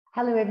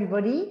Hello,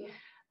 everybody.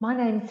 My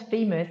name's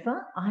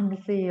Mercer. I'm the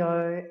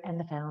CEO and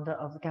the founder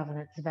of the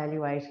Governance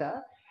Evaluator,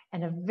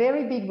 and a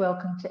very big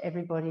welcome to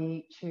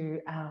everybody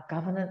to our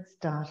Governance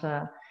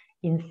Data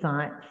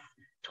Insights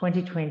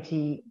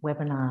 2020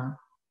 webinar.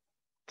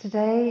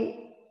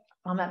 Today,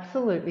 I'm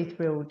absolutely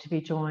thrilled to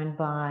be joined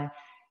by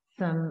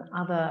some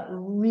other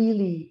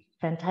really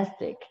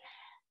fantastic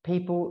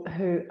people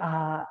who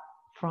are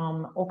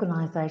from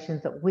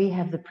organisations that we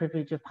have the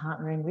privilege of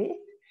partnering with.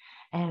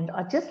 And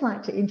I'd just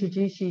like to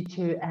introduce you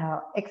to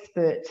our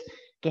expert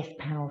guest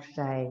panel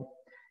today.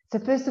 So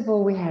first of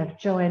all, we have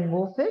Joanne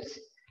Morford.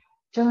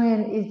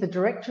 Joanne is the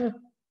Director of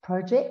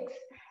Projects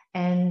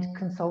and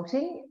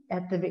Consulting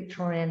at the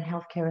Victorian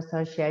Healthcare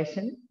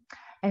Association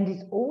and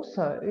is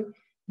also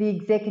the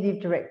Executive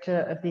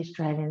Director of the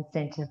Australian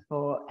Centre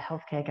for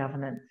Healthcare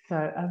Governance. So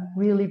a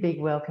really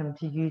big welcome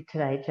to you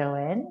today,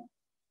 Joanne.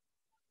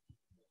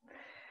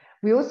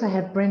 We also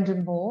have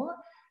Brendan Moore,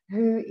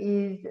 who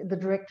is the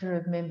Director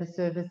of Member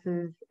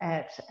Services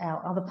at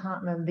our other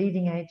partner,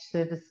 Leading Age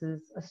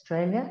Services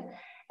Australia,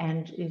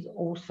 and is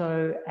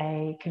also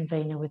a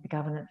convener with the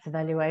Governance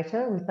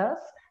Evaluator with us.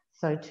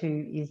 So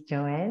too is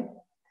Joanne.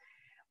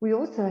 We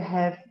also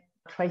have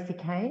Tracy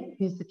Kane,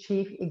 who's the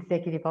Chief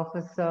Executive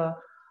Officer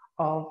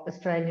of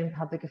Australian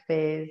Public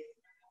Affairs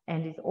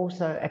and is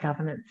also a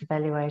Governance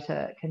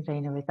Evaluator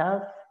convener with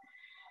us.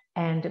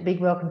 And a big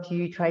welcome to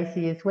you,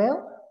 Tracy, as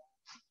well.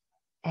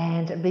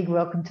 And a big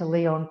welcome to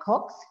Leon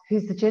Cox,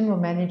 who's the General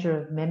Manager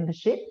of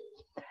Membership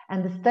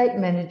and the State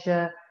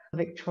Manager of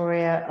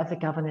Victoria of the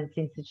Governance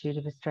Institute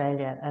of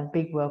Australia. A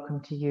big welcome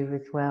to you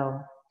as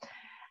well.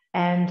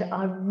 And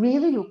I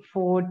really look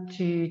forward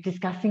to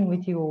discussing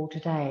with you all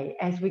today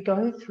as we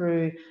go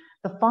through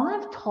the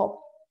 5 top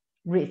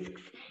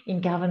risks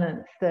in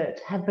governance that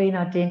have been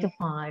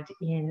identified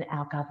in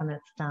our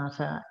Governance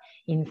Data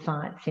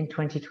Insights in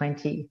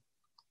 2020.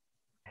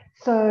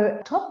 So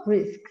top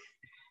risks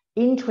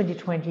in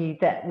 2020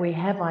 that we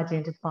have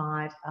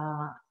identified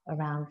are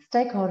around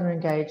stakeholder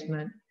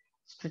engagement,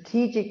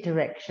 strategic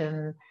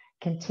direction,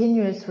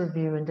 continuous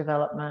review and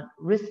development,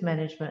 risk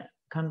management,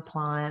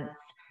 compliance,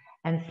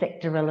 and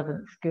sector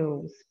relevant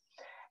skills.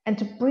 And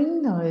to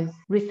bring those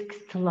risks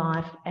to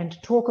life and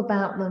to talk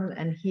about them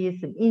and hear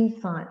some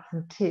insights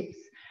and tips,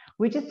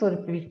 we just thought it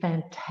would be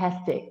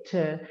fantastic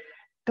to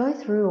go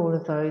through all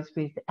of those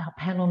with our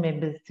panel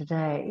members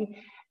today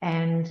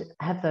and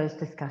have those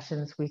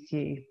discussions with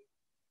you.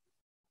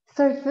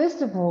 So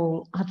first of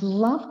all, I'd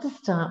love to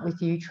start with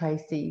you,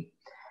 Tracy,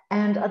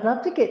 and I'd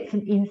love to get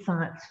some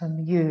insights from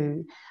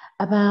you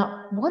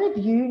about what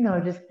have you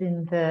noticed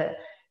in the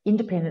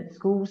independent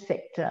school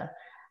sector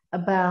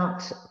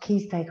about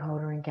key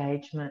stakeholder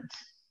engagement?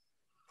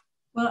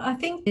 Well, I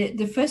think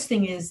the first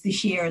thing is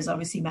this year has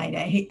obviously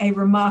made a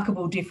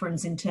remarkable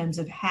difference in terms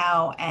of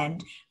how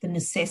and the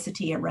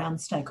necessity around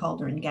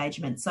stakeholder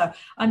engagement. So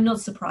I'm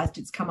not surprised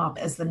it's come up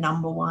as the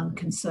 #1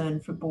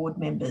 concern for board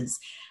members.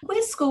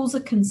 Where schools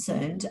are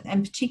concerned,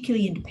 and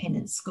particularly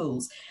independent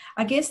schools,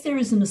 I guess there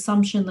is an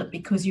assumption that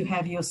because you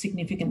have your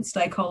significant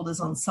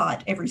stakeholders on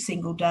site every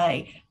single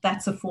day,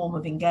 that's a form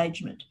of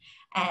engagement.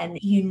 And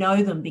you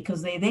know them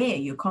because they're there,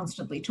 you're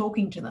constantly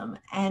talking to them.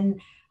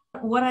 And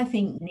what I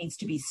think needs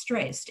to be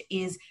stressed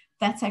is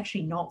that's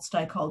actually not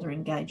stakeholder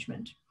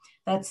engagement.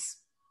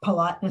 That's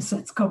politeness,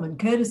 that's common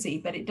courtesy,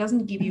 but it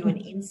doesn't give you an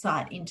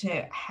insight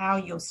into how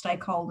your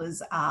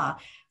stakeholders are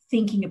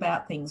thinking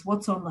about things,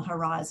 what's on the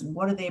horizon,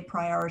 what are their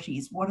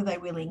priorities, what are they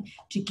willing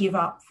to give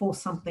up for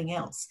something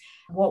else,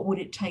 what would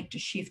it take to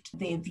shift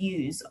their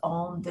views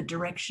on the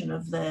direction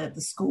of the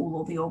school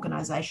or the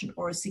organisation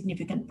or a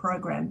significant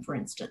program, for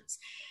instance.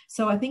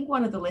 So I think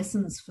one of the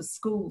lessons for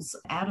schools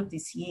out of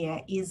this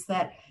year is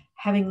that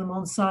having them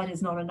on site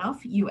is not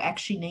enough. You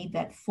actually need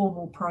that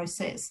formal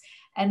process.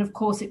 And of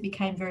course, it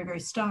became very, very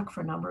stark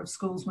for a number of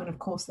schools when, of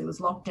course, there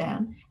was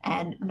lockdown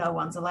and no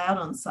one's allowed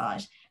on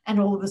site. And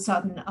all of a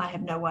sudden, I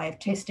have no way of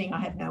testing. I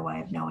have no way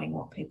of knowing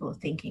what people are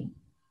thinking.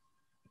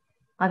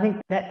 I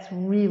think that's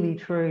really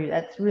true.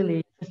 That's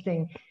really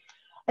interesting.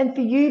 And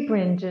for you,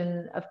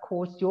 Brendan, of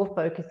course, your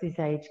focus is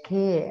aged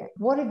care.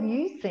 What have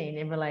you seen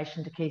in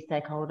relation to key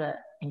stakeholder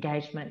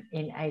engagement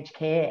in aged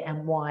care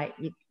and why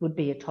it would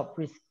be a top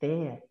risk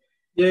there?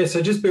 Yeah,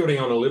 so just building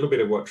on a little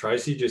bit of what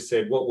Tracy just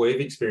said, what we've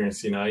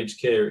experienced in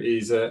aged care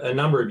is a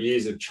number of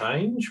years of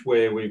change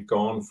where we've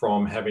gone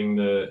from having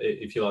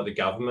if you like, the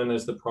government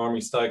as the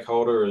primary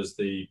stakeholder, as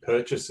the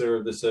purchaser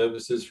of the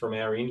services from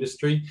our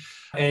industry,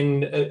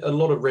 and a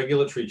lot of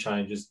regulatory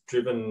changes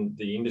driven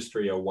the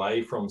industry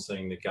away from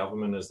seeing the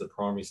government as the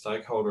primary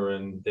stakeholder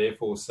and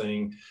therefore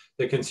seeing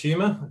the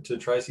consumer, to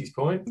Tracy's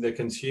point, the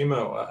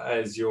consumer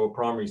as your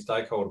primary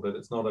stakeholder. But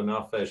it's not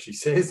enough, as she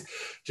says,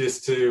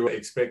 just to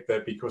expect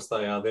that because they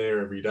they are there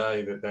every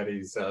day, that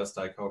is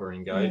stakeholder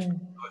engagement.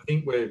 I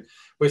think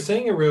we're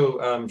seeing a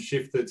real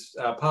shift that's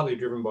partly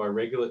driven by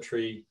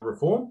regulatory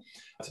reform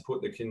to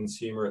put the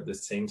consumer at the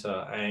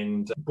centre,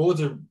 and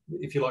boards are,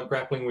 if you like,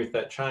 grappling with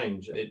that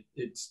change.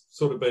 It's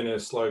sort of been a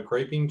slow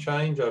creeping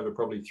change over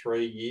probably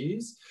 3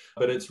 years,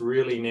 but it's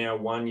really now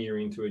 1 year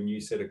into a new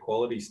set of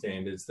quality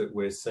standards that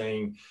we're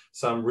seeing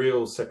some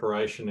real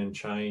separation and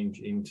change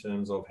in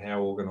terms of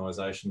how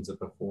organisations are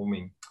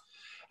performing.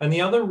 And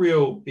the other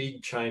real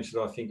big change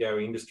that I think our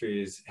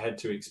industry has had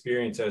to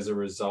experience as a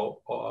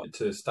result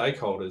to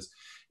stakeholders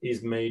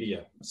is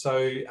media. So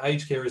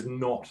aged care has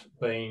not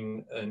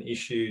been an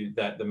issue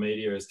that the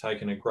media has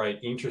taken a great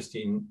interest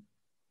in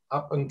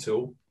up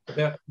until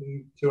about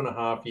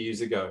 2.5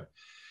 years ago.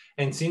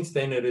 And since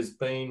then, it has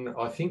been,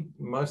 I think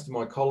most of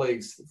my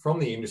colleagues from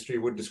the industry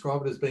would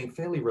describe it as being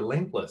fairly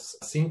relentless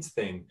since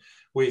then,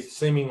 with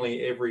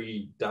seemingly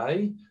every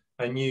day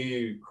a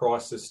new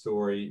crisis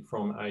story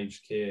from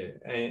aged care.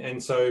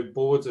 And so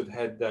boards have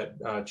had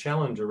that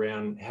challenge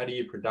around how do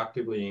you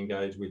productively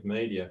engage with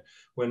media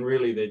when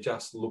really they're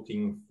just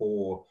looking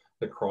for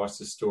the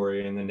crisis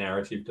story and the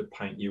narrative to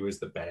paint you as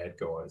the bad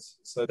guys.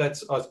 So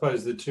that's, I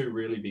suppose, the two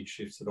really big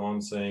shifts that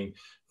I'm seeing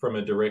from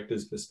a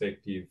director's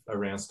perspective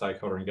around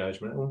stakeholder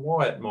engagement and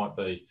why it might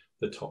be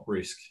the top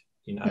risk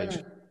in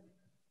aged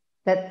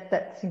care.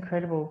 That's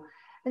incredible.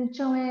 And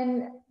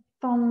Joanne,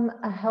 from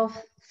a health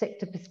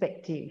sector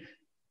perspective,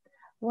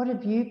 what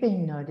have you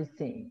been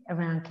noticing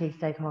around key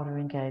stakeholder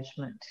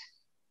engagement?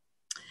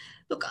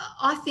 Look,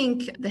 I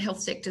think the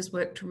health sector's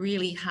worked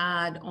really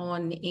hard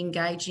on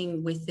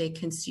engaging with their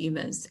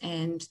consumers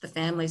and the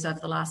families over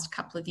the last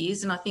couple of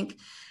years. And I think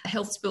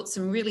health's built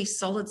some really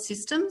solid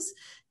systems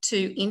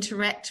to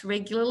interact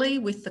regularly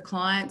with the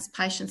clients,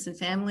 patients and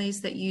families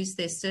that use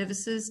their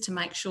services to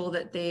make sure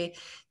that they're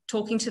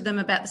talking to them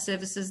about the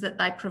services that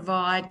they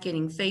provide,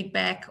 getting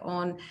feedback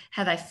on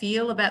how they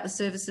feel about the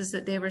services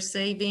that they're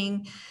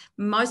receiving.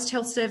 Most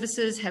health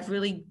services have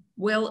really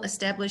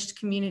well-established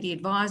community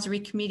advisory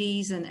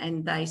committees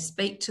and they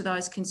speak to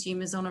those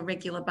consumers on a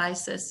regular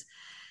basis.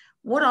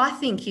 What I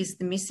think is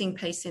the missing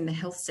piece in the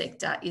health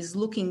sector is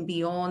looking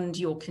beyond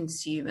your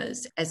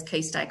consumers as key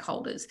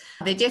stakeholders.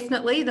 They're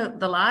definitely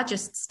the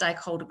largest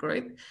stakeholder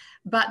group,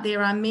 but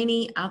there are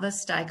many other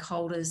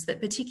stakeholders that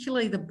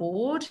particularly the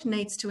board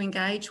needs to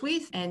engage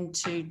with and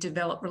to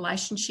develop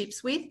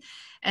relationships with.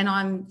 And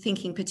I'm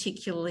thinking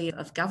particularly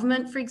of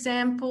government, for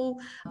example,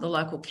 the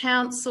local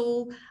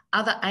council,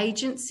 other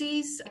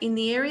agencies in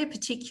the area,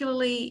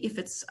 particularly if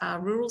it's a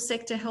rural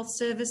sector health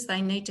service,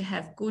 they need to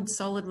have good,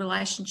 solid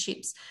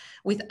relationships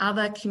with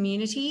other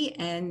community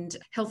and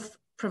health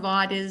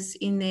providers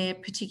in their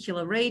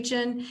particular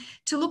region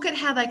to look at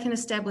how they can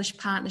establish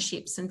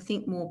partnerships and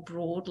think more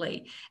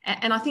broadly.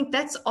 And I think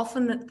that's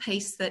often the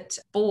piece that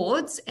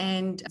boards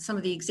and some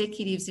of the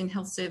executives in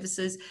health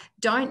services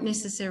don't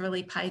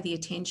necessarily pay the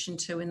attention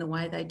to in the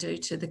way they do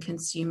to the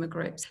consumer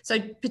groups. So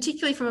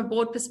particularly from a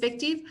board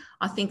perspective,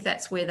 I think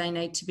that's where they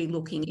need to be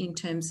looking in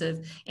terms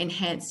of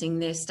enhancing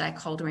their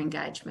stakeholder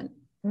engagement.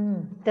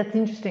 That's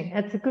interesting.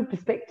 That's a good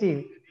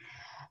perspective.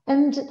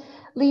 And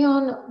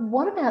Leon,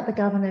 what about the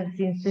Governance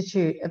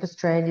Institute of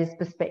Australia's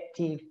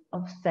perspective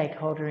of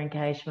stakeholder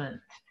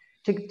engagement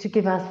to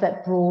give us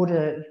that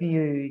broader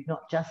view,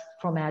 not just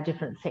from our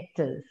different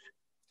sectors?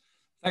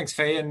 Thanks,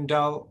 Fee, and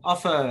I'll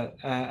offer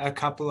a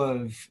couple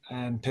of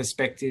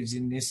perspectives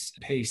in this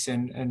piece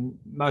and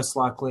most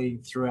likely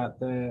throughout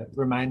the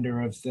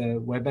remainder of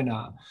the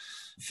webinar.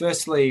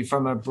 Firstly,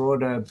 from a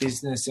broader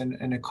business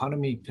and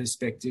economy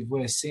perspective,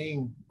 we're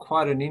seeing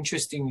quite an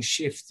interesting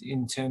shift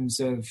in terms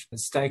of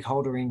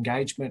stakeholder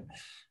engagement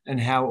and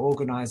how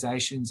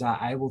organisations are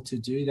able to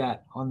do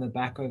that on the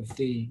back of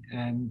the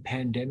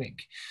pandemic.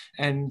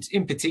 And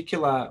in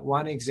particular,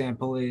 one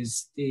example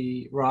is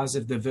the rise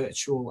of the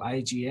virtual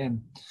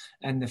AGM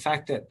and the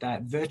fact that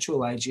that virtual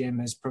AGM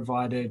has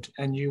provided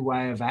a new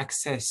way of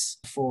access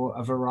for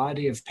a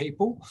variety of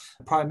people,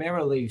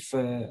 primarily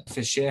for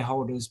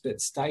shareholders, but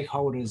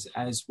stakeholders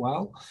as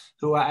well,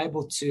 who are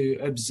able to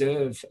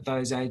observe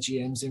those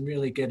AGMs and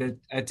really get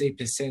a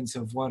deeper sense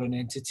of what an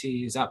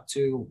entity is up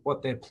to,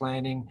 what they're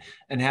planning,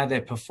 and how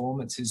their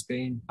performance has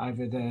been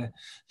over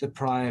the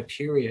prior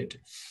period.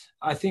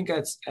 I think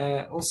it's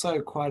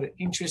also quite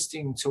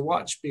interesting to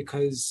watch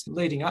because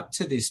leading up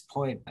to this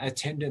point,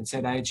 attendance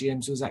at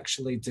AGMs was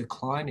actually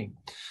declining.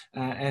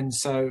 And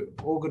so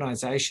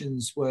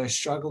organisations were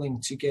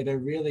struggling to get a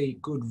really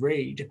good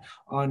read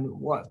on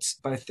what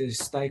both the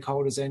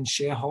stakeholders and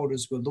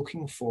shareholders were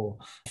looking for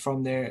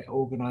from their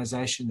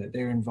organisation that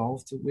they're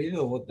involved with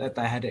or that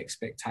they had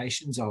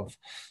expectations of.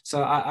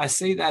 So I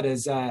see that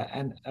as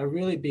a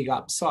really big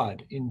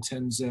upside in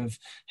terms of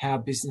how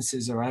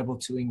businesses are able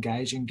to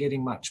engage and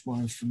getting much more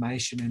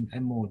information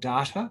and more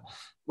data,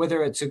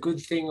 whether it's a good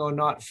thing or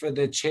not for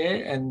the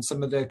chair and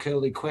some of the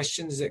curly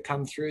questions that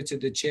come through to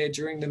the chair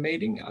during the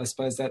meeting, I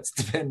suppose that's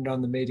dependent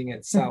on the meeting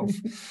itself.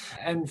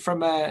 And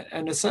from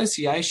an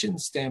association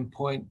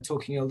standpoint,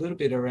 talking a little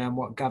bit around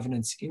what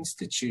Governance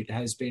Institute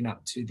has been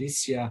up to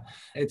this year,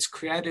 it's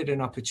created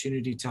an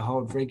opportunity to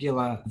hold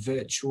regular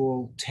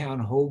virtual town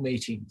hall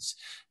meetings.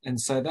 And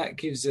so that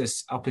gives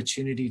us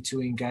opportunity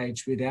to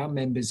engage with our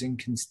members and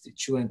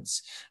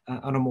constituents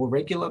on a more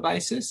regular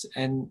basis,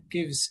 and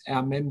gives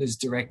our members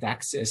direct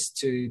access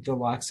to the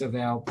likes of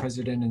our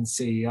president and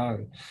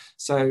CEO.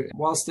 So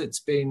whilst it's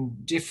been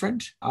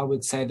different, I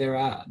would say there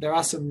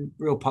are some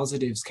real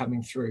positives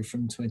coming through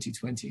from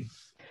 2020.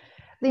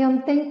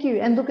 Leon, thank you.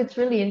 And look, it's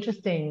really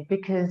interesting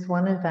because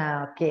one of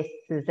our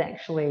guests has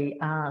actually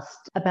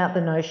asked about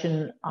the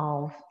notion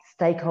of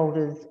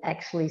stakeholders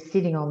actually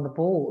sitting on the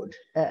board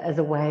as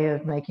a way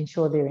of making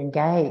sure they're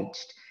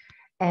engaged.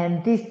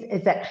 And this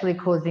is actually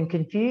causing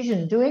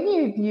confusion. Do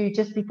any of you,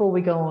 just before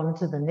we go on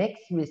to the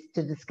next list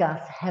to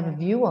discuss, have a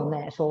view on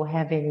that or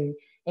have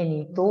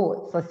any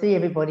thoughts? I see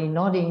everybody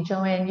nodding.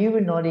 Joanne, you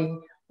were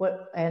nodding,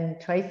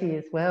 and Tracy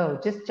as well.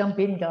 Just jump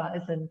in,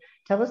 guys, and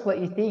tell us what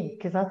you think,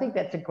 because I think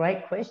that's a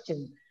great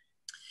question.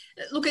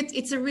 Look,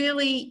 it's a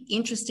really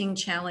interesting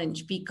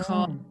challenge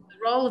because the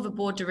role of a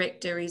board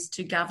director is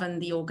to govern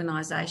the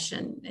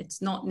organisation.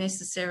 It's not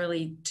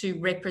necessarily to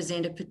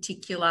represent a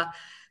particular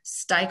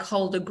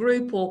stakeholder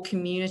group or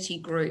community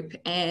group,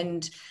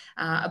 and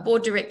a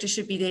board director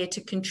should be there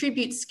to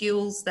contribute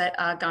skills that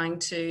are going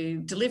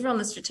to deliver on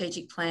the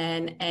strategic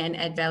plan and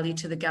add value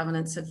to the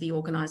governance of the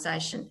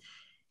organisation.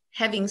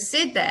 Having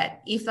said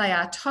that, if they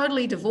are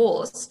totally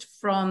divorced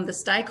from the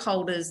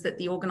stakeholders that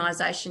the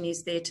organisation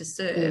is there to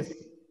serve,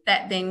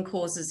 that then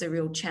causes a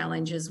real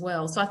challenge as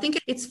well. So I think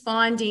it's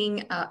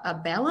finding a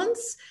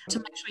balance to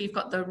make sure you've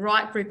got the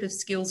right group of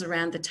skills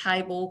around the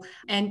table.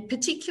 And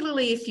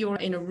particularly if you're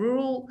in a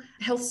rural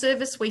health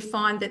service, we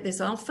find that there's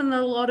often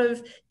a lot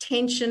of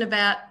tension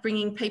about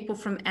bringing people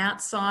from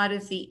outside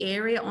of the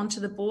area onto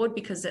the board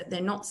because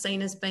they're not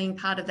seen as being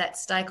part of that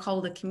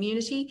stakeholder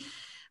community.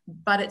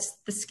 But it's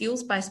the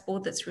skills-based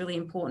board that's really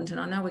important. And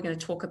I know we're going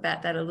to talk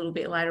about that a little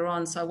bit later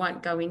on, so I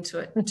won't go into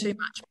it too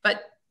much.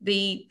 But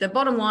the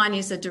bottom line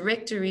is a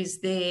director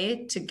is there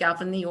to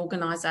govern the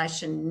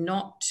organisation,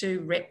 not to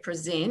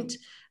represent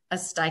a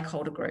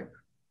stakeholder group.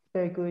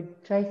 Very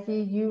good.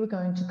 Tracy, you were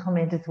going to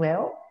comment as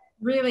well.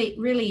 Really,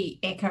 really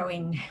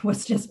echoing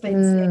what's just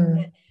been said.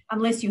 That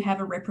unless you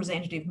have a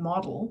representative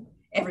model,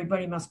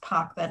 everybody must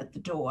park that at the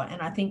door.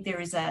 And I think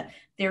there is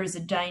a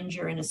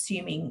danger in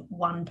assuming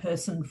one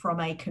person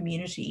from a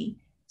community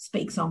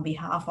speaks on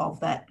behalf of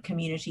that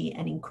community,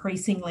 and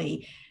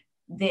increasingly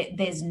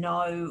there's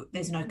no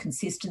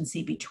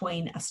consistency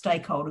between a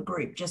stakeholder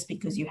group. Just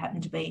because you happen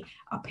to be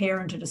a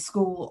parent at a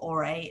school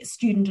or a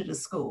student at a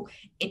school,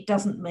 it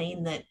doesn't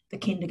mean that the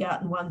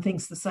kindergarten one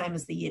thinks the same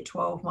as the year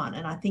 12 one.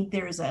 And I think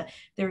there is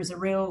a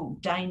real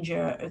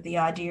danger of the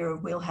idea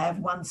of we'll have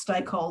one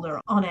stakeholder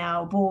on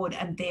our board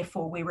and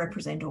therefore we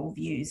represent all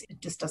views.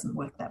 It just doesn't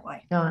work that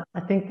way. No,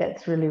 I think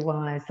that's really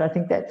wise. I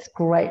think that's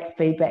great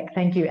feedback.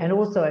 Thank you. And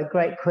also a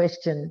great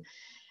question.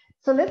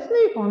 So let's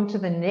move on to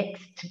the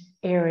next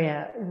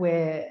area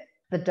where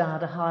the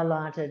data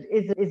highlighted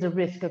is a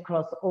risk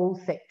across all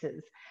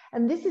sectors.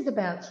 And this is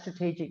about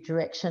strategic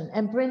direction.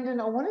 And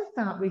Brendan, I want to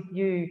start with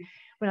you.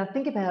 When I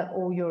think about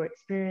all your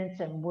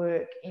experience and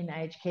work in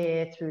aged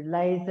care through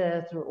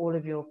LASER, through all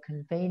of your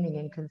convening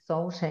and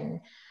consulting,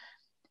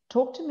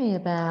 talk to me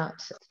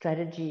about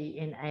strategy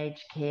in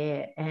aged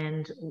care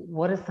and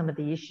what are some of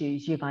the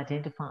issues you've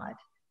identified?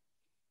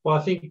 Well,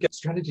 I think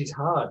strategy is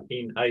hard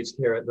in aged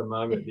care at the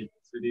moment because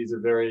it is a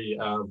very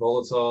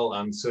volatile,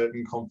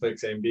 uncertain,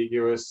 complex,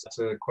 ambiguous,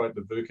 to quote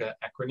the VUCA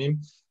acronym,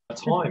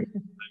 time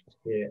in aged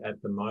care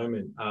at the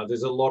moment.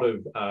 There's a lot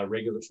of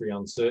regulatory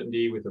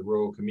uncertainty with the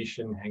Royal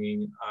Commission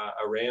hanging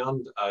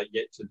around,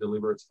 yet to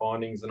deliver its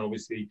findings, and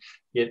obviously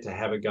yet to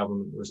have a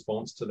government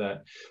response to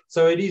that.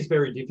 So it is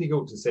very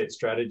difficult to set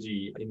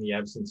strategy in the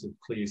absence of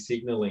clear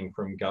signalling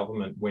from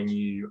government when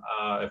you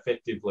are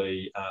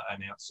effectively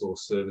an outsourced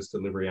service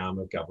delivery arm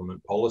of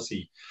government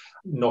policy.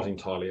 Not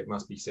entirely, it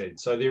must be said.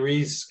 So there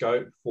is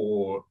scope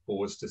for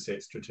boards to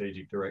set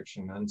strategic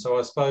direction. And so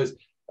I suppose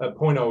a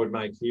point I would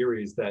make here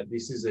is that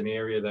this is an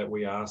area that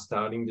we are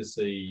starting to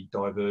see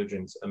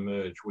divergence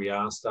emerge. We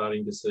are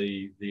starting to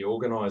see the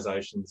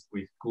organisations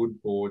with good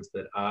boards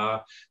that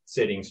are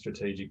setting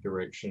strategic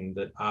direction,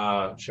 that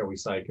are, shall we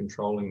say,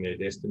 controlling their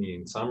destiny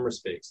in some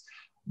respects.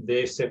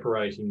 They're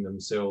separating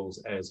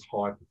themselves as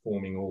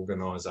high-performing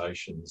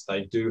organisations.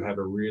 They do have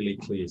a really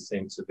clear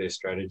sense of their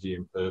strategy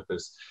and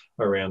purpose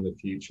around the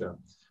future.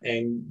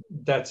 And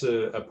that's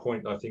a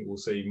point I think we'll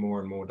see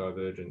more and more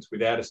divergence.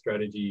 Without a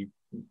strategy,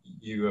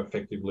 you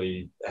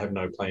effectively have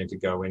no plan to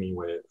go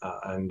anywhere,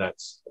 and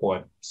that's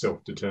quite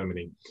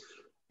self-determining.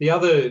 The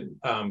other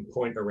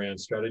point around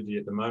strategy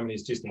at the moment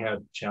is just how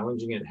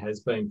challenging it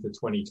has been for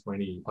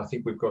 2020. I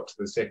think we've got to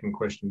the second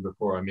question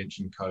before I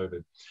mentioned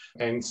COVID.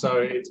 And so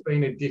it's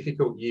been a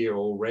difficult year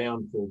all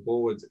round for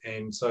boards.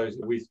 And so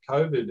with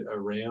COVID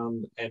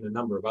around and a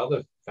number of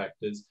other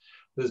factors,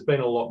 there's been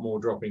a lot more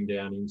dropping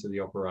down into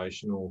the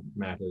operational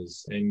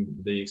matters and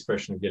the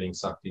expression of getting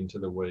sucked into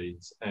the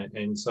weeds.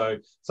 And so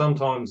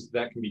sometimes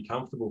that can be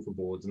comfortable for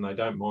boards and they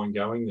don't mind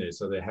going there,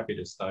 so they're happy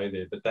to stay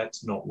there. But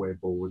that's not where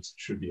boards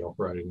should be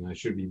operating. They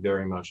should be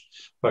very much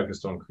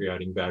focused on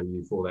creating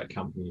value for that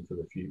company for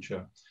the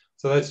future.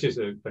 So that's just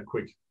a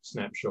quick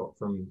snapshot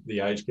from the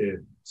aged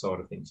care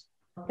side of things.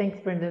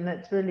 Thanks, Brendan.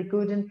 That's really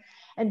good.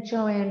 And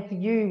Joanne, for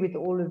you, with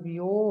all of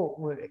your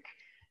work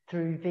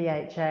through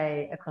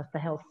VHA across the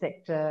health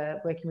sector,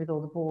 working with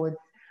all the boards,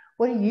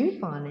 what are you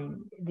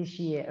finding this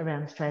year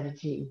around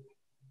strategy,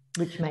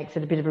 which makes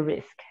it a bit of a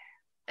risk?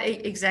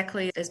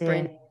 Exactly, as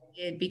Brendan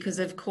said, because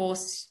of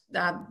course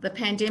the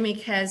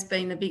pandemic has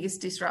been the biggest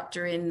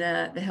disruptor in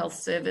the health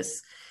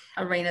service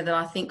arena that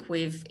I think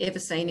we've ever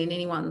seen in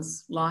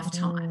anyone's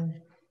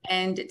lifetime.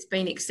 And it's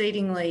been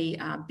exceedingly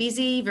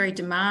busy, very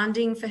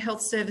demanding for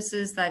health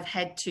services. They've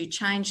had to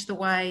change the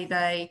way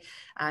they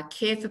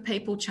care for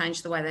people,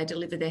 change the way they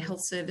deliver their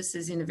health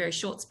services in a very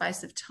short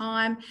space of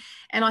time.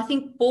 And I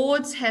think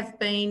boards have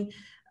been,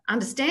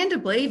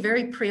 understandably,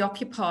 very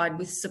preoccupied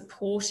with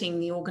supporting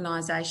the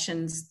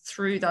organisations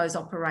through those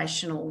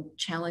operational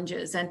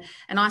challenges. And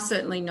I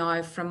certainly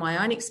know from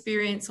my own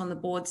experience on the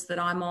boards that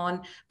I'm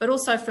on, but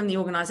also from the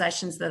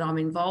organisations that I'm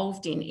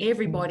involved in,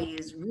 everybody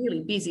is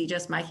really busy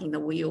just making the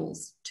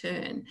wheels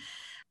turn.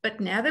 But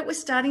now that we're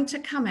starting to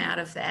come out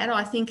of that,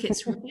 I think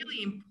it's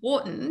really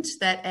important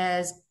that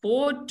as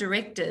board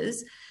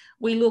directors,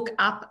 we look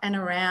up and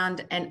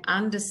around and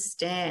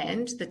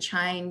understand the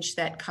change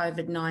that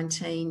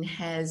COVID-19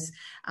 has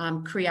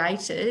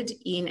created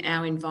in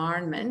our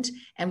environment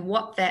and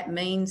what that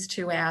means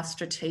to our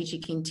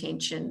strategic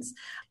intentions.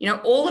 You know,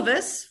 all of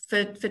us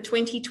for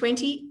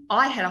 2020,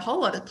 I had a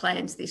whole lot of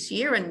plans this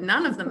year and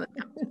none of them have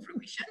come to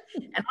fruition.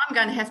 And I'm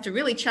going to have to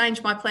really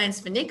change my plans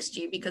for next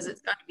year because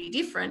it's going to be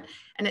different.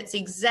 And it's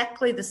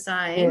exactly the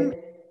same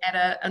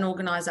at an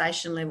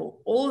organisation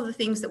level. All of the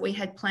things that we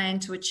had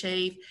planned to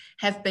achieve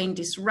have been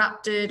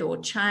disrupted or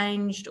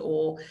changed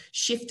or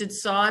shifted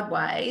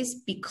sideways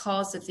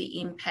because of the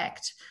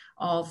impact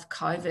of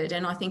COVID.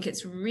 And I think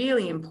it's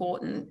really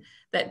important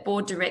that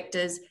board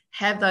directors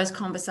have those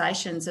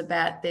conversations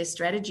about their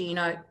strategy. You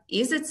know,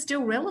 is it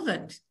still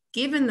relevant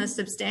given the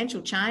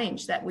substantial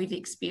change that we've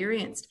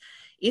experienced?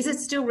 Is it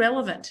still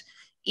relevant?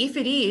 If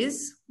it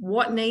is,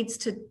 what needs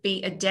to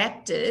be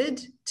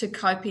adapted to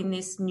cope in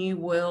this new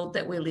world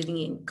that we're living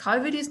in?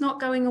 COVID is not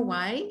going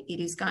away. It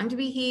is going to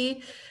be here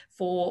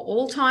for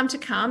all time to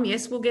come.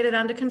 Yes, we'll get it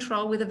under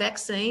control with a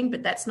vaccine,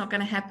 but that's not going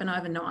to happen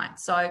overnight.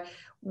 So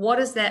what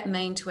does that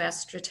mean to our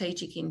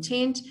strategic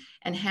intent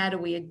and how do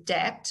we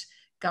adapt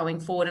going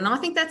forward? And I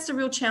think that's the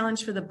real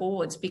challenge for the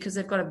boards because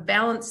they've got to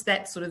balance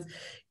that sort of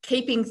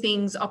keeping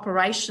things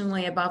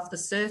operationally above the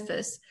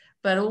surface,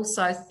 but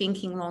also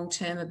thinking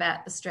long-term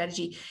about the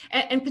strategy.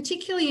 And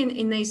particularly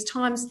in these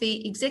times,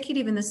 the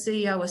executive and the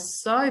CEO are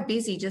so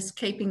busy just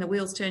keeping the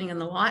wheels turning and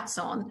the lights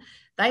on,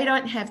 they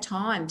don't have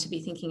time to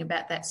be thinking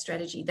about that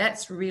strategy.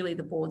 That's really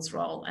the board's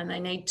role. And they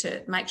need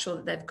to make sure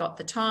that they've got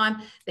the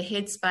time, the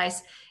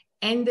headspace,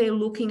 and they're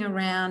looking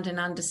around and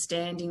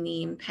understanding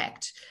the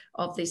impact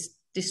of this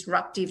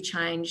disruptive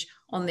change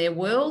on their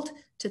world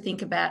to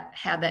think about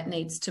how that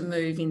needs to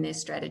move in their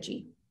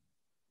strategy.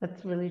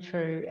 That's really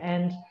true.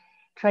 And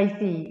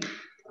Tracy,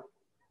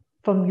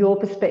 from your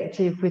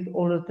perspective with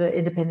all of the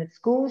independent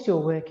schools you're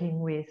working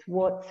with,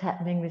 what's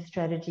happening with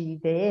strategy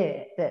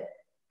there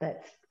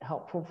that's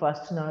helpful for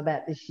us to know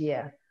about this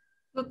year?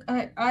 Look,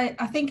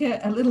 I think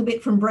a little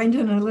bit from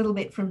Brendan and a little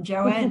bit from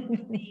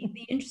Joanne.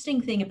 The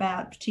interesting thing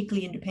about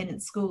particularly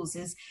independent schools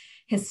is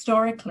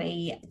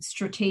historically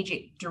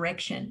strategic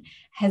direction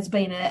has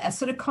been a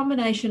sort of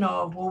combination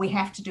of, well, we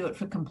have to do it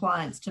for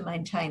compliance to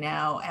maintain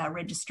our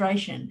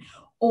registration,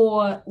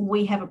 or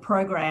we have a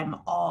program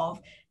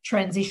of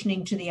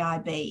transitioning to the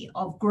IB,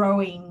 of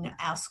growing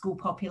our school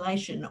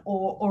population,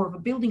 or of a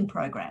building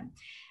program.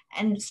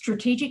 And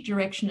strategic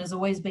direction has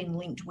always been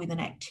linked with an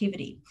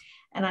activity.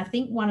 And I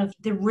think one of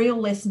the real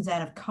lessons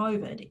out of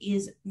COVID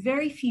is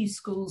very few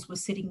schools were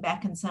sitting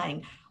back and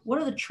saying, what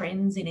are the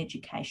trends in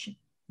education?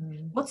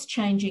 What's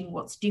changing?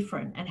 What's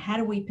different? And how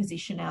do we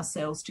position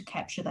ourselves to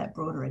capture that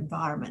broader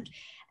environment?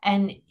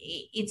 And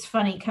it's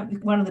funny,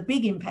 one of the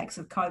big impacts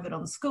of COVID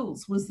on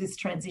schools was this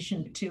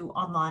transition to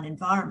online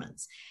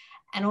environments.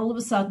 And all of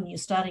a sudden, you're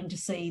starting to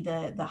see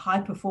the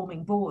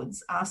high-performing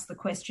boards ask the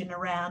question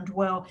around,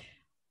 well,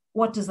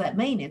 what does that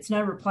mean? It's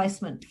no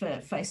replacement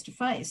for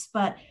face-to-face,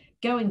 but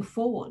going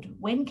forward,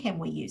 when can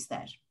we use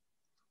that?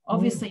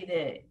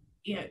 Obviously,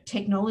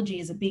 technology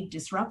is a big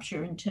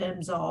disruptor in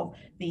terms of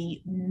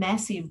the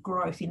massive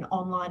growth in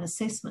online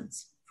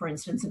assessments, for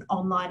instance, and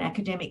online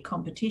academic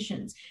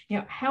competitions.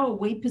 How are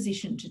we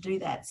positioned to do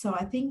that? So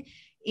I think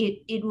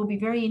it will be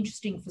very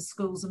interesting for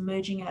schools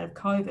emerging out of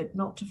COVID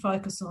not to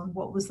focus on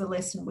what was the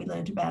lesson we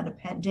learned about a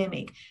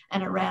pandemic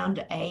and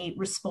around a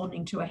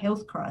responding to a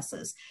health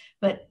crisis,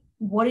 but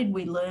what did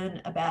we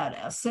learn about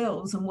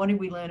ourselves and what did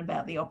we learn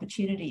about the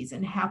opportunities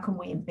and how can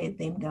we embed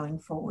them going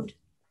forward?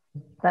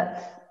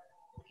 That's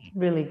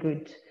really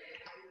good.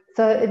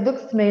 So it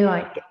looks to me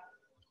like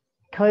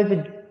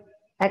COVID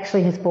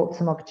actually has brought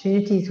some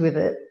opportunities with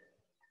it.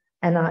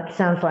 And it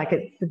sounds like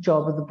it's the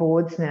job of the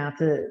boards now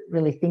to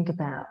really think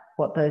about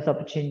what those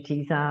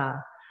opportunities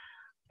are.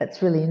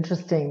 That's really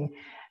interesting.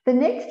 The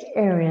next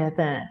area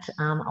that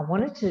I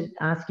wanted to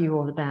ask you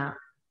all about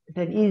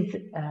that is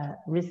a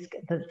risk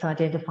that's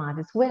identified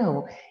as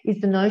well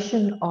is the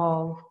notion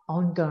of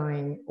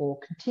ongoing or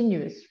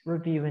continuous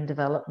review and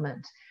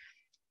development.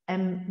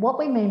 And what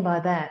we mean by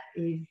that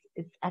is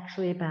it's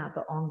actually about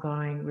the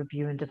ongoing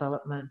review and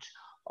development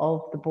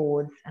of the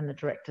boards and the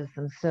directors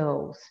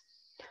themselves.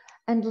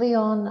 And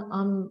Leon,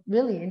 I'm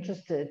really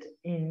interested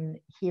in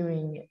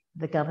hearing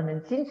the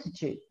Governance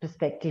Institute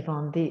perspective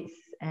on this,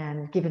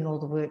 and given all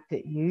the work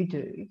that you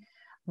do,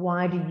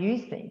 why do you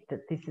think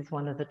that this is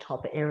one of the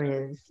top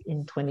areas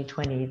in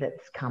 2020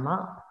 that's come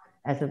up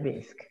as a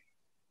risk?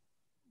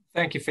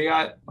 Thank you,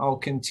 Fia. I'll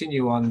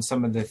continue on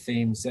some of the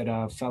themes that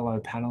our fellow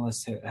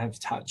panelists have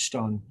touched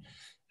on.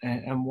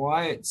 And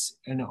why it's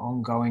an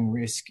ongoing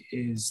risk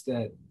is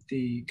that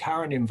the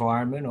current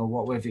environment, or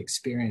what we've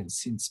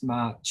experienced since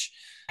March,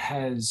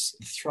 has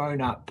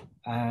thrown up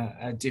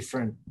a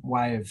different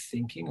way of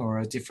thinking or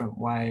a different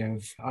way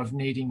of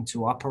needing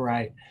to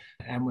operate.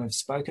 And we've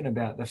spoken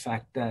about the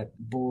fact that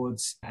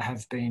boards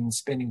have been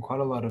spending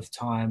quite a lot of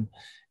time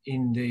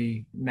in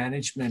the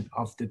management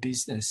of the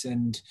business.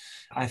 And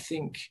I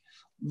think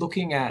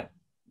looking at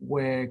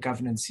where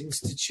Governance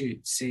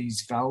Institute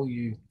sees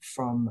value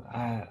from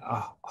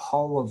a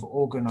whole of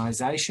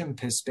organisation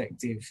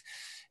perspective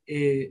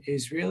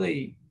is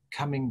really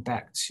coming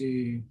back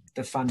to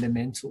the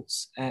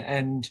fundamentals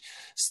and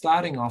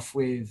starting off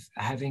with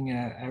having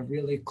a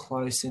really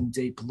close and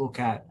deep look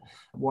at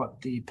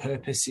what the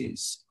purpose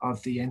is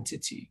of the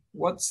entity.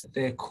 What's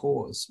their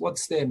cause?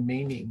 What's their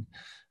meaning?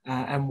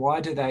 And why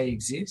do they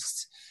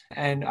exist?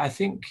 And I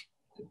think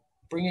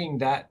bringing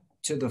that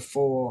to the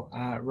fore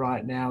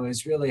right now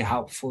is really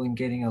helpful in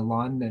getting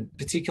alignment,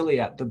 particularly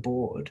at the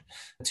board,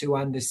 to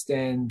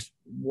understand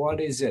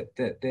what is it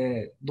that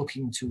they're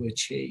looking to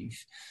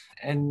achieve.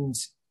 And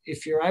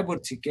if you're able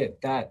to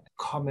get that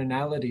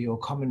commonality or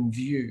common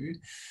view,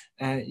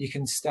 you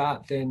can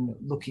start then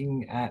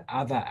looking at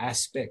other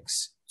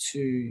aspects to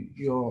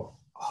your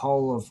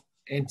whole of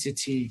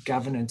entity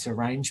governance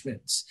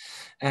arrangements.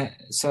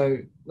 So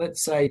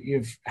let's say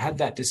you've had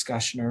that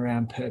discussion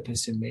around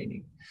purpose and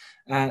meaning.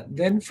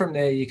 Then from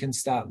there, you can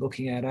start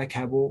looking at,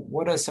 okay, well,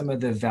 what are some of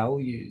the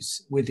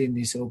values within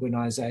this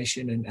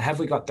organisation, and have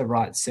we got the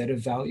right set of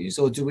values,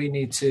 or do we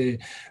need to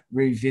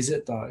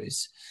revisit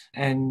those?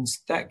 And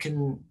that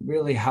can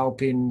really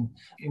help in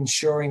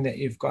ensuring that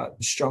you've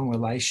got strong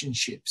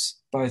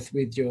relationships, both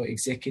with your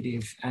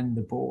executive and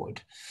the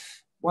board.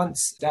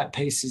 Once that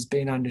piece has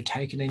been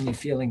undertaken and you're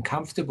feeling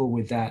comfortable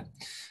with that,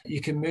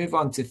 you can move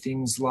on to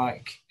things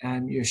like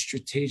your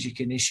strategic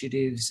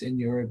initiatives and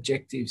your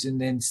objectives, and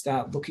then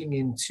start looking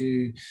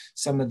into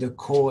some of the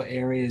core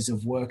areas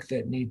of work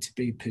that need to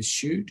be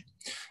pursued.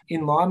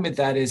 In line with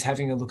that is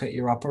having a look at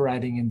your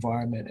operating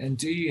environment, and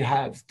do you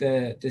have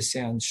the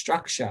sound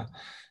structure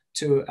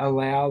to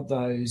allow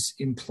those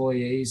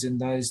employees and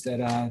those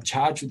that are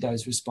charged with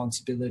those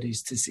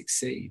responsibilities to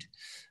succeed.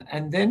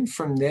 And then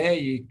from there,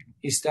 you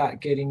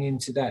start getting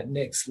into that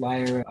next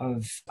layer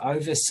of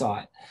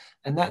oversight.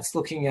 And that's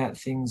looking at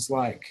things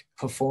like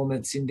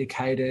performance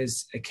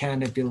indicators,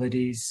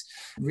 accountabilities,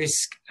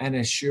 risk and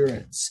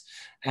assurance.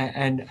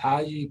 And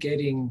are you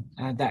getting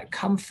that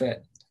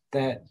comfort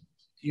that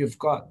you've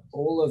got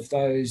all of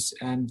those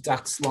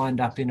ducks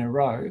lined up in a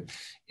row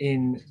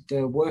in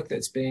the work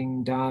that's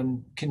being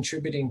done,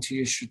 contributing to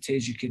your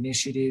strategic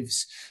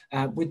initiatives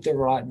with the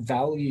right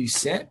value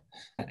set.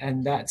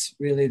 And that's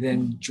really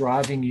then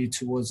driving you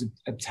towards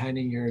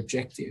obtaining your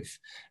objective.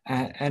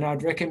 And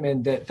I'd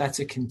recommend that that's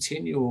a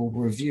continual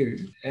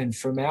review. And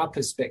from our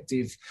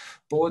perspective,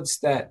 boards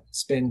that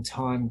spend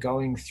time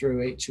going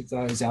through each of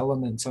those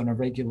elements on a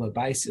regular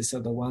basis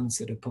are the ones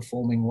that are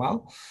performing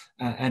well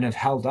and have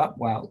held up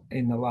well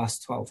in the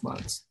last 12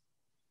 months.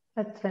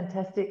 That's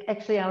fantastic.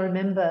 Actually, I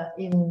remember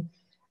in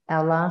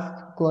our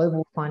last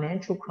global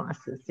financial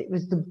crisis, it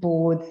was the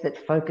boards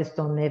that focused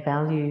on their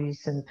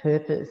values and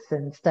purpose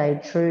and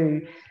stayed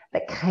true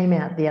that came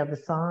out the other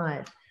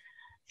side.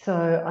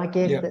 So I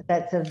guess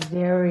that's a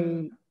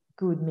very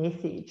good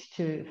message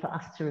for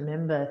us to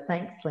remember.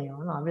 Thanks,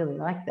 Leon. I really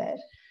like that.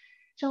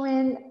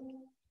 Joanne,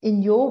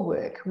 in your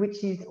work,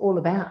 which is all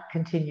about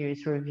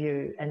continuous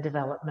review and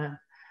development,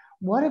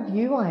 what have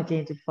you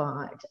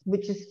identified,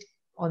 which is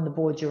on the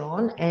board you're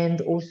on,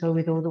 and also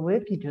with all the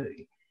work you do?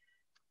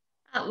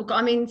 Look,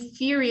 I'm in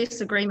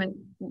furious agreement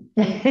with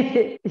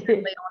what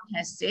Leon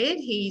has said.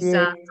 He's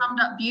summed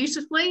up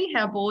beautifully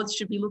how boards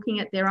should be looking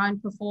at their own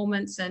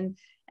performance and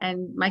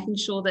and making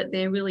sure that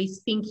they're really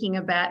thinking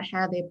about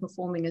how they're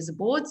performing as a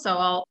board. So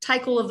I'll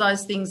take all of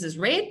those things as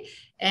read,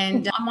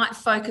 and I might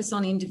focus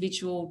on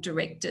individual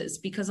directors,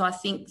 because I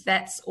think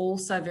that's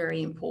also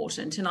very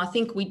important. And I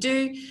think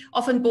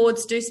often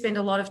boards do spend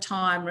a lot of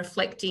time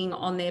reflecting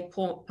on their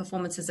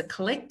performance as a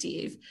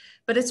collective,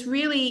 but it's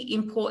really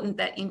important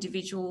that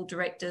individual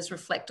directors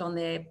reflect on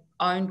their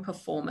own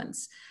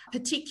performance,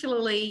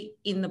 particularly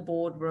in the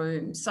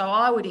boardroom. So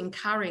I would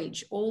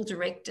encourage all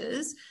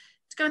directors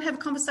to go and have a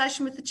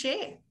conversation with the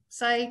chair.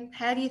 Say,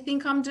 how do you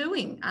think I'm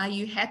doing? Are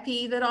you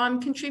happy that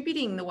I'm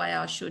contributing the way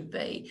I should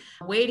be?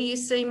 Where do you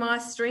see my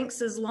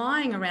strengths as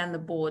lying around the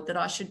board that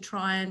I should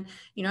try and,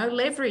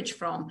 leverage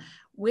from?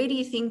 Where do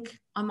you think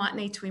I might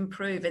need to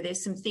improve? Are there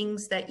some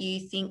things that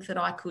you think that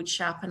I could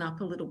sharpen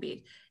up a little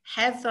bit?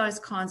 Have those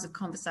kinds of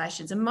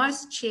conversations. And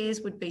most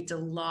chairs would be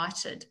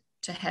delighted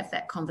to have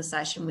that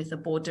conversation with the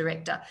board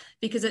director,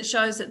 because it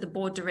shows that the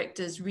board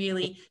director is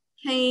really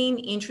keen,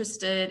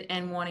 interested,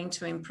 and wanting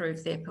to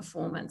improve their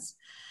performance.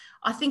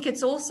 I think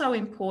it's also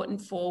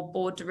important for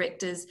board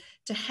directors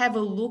to have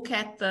a look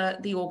at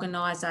the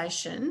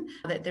organisation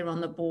that they're on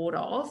the board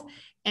of,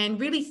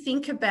 and really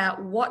think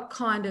about what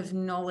kind of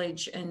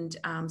knowledge and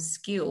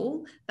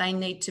skill they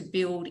need to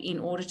build in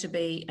order to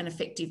be an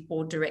effective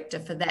board director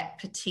for that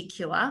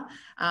particular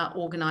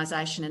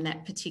organisation and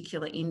that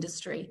particular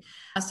industry.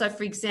 So,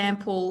 for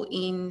example,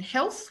 in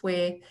health,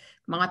 where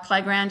my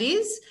playground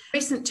is,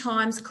 recent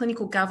times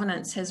clinical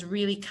governance has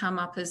really come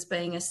up as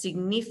being a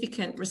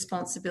significant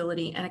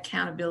responsibility and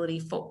accountability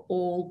for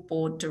all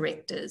board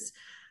directors.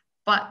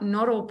 But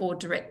not all board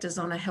directors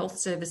on a health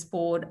service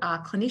board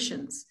are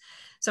clinicians.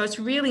 So it's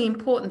really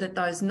important that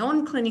those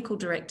non-clinical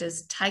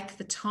directors take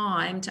the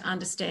time to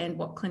understand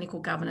what clinical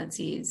governance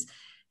is.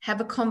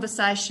 Have a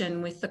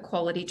conversation with the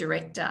quality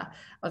director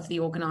of the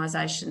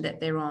organisation that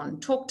they're on.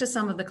 Talk to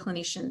some of the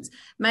clinicians.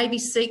 Maybe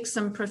seek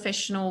some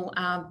professional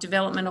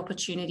development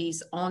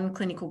opportunities on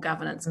clinical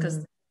governance, because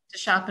to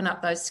sharpen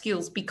up those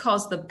skills,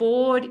 because the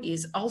board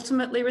is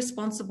ultimately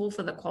responsible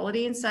for the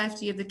quality and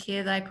safety of the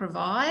care they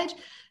provide.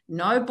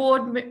 No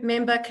board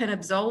member can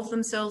absolve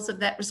themselves of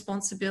that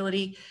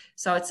responsibility.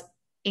 So it's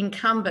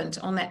incumbent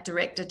on that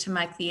director to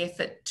make the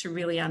effort to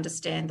really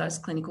understand those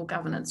clinical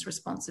governance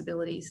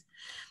responsibilities.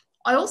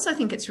 I also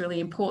think it's really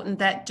important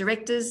that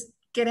directors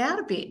get out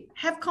a bit,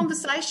 have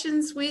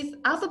conversations with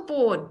other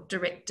board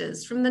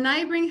directors from the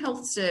neighbouring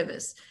health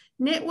service,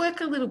 network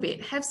a little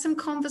bit, have some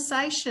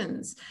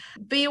conversations,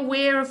 be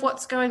aware of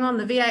what's going on.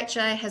 The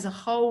VHA has a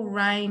whole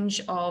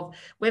range of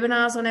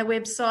webinars on our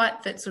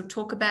website that sort of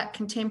talk about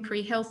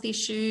contemporary health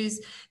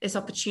issues. There's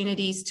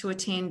opportunities to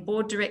attend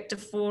board director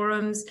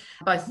forums,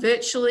 both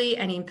virtually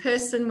and in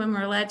person when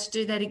we're allowed to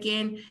do that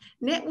again.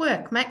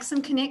 Network, make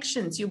some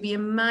connections. You'll be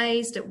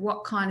amazed at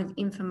what kind of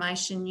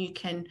information you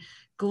can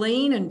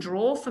glean and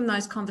draw from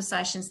those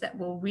conversations that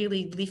will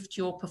really lift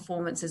your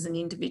performance as an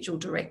individual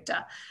director.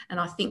 And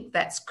I think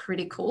that's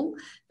critical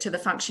to the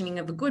functioning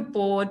of a good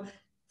board,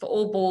 for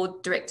all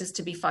board directors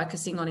to be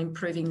focusing on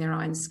improving their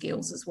own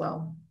skills as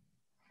well.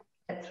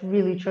 That's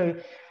really true.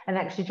 And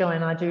actually,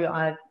 Joanne,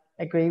 I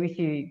agree with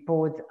you.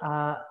 Boards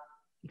are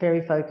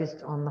very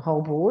focused on the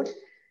whole board,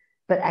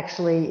 but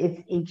actually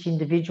it's each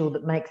individual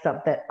that makes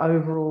up that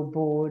overall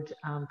board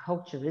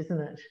culture,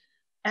 isn't it?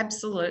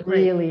 Absolutely.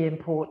 Really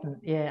important.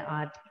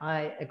 Yeah,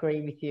 I agree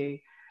with you.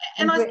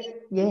 And I think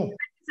directors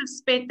have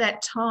spent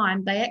that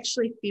time, they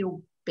actually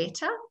feel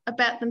better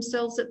about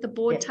themselves at the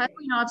board table.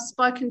 I've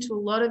spoken to a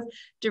lot of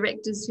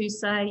directors who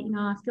say,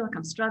 I feel like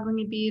I'm struggling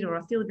a bit, or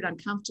I feel a bit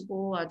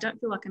uncomfortable, I don't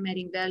feel like I'm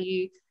adding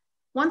value.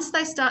 Once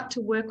they start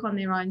to work on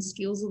their own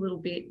skills a little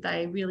bit,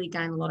 they really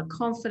gain a lot of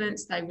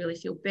confidence, they really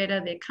feel better,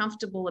 they're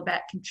comfortable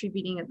about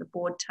contributing at the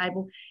board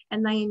table,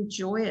 and they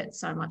enjoy it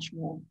so much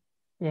more.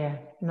 Yeah,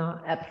 no,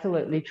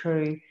 absolutely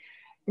true.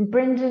 And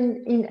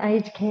Brendan, in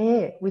aged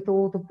care, with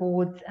all the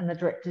boards and the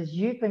directors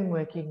you've been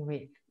working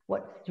with,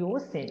 what's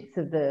your sense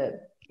of the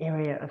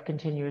area of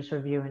continuous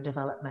review and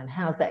development?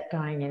 How's that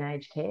going in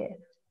aged care?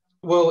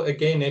 Well,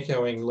 again,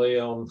 echoing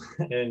Leon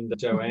and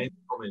Joanne's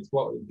comments,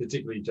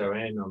 particularly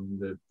Joanne,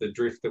 on the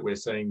drift that we're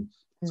seeing,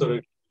 sort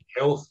of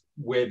health,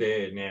 we're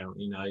there now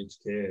in aged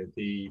care.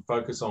 The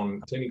focus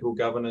on clinical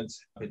governance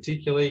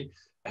particularly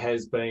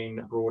has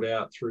been brought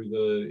out through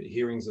the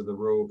hearings of the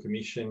Royal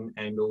Commission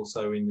and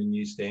also in the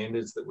new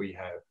standards that we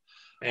have.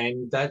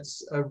 And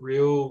that's a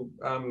real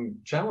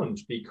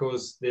challenge,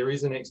 because there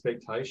is an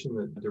expectation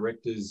that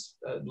directors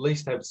at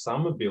least have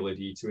some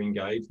ability to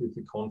engage with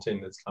the content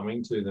that's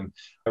coming to them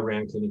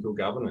around clinical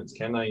governance.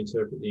 Can they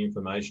interpret the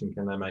information?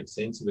 Can they make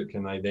sense of it?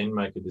 Can they then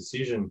make a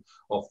decision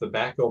off the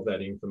back of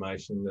that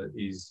information that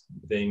is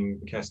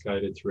then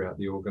cascaded throughout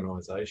the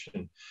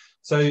organisation?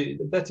 So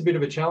that's a bit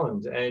of a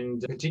challenge,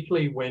 and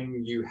particularly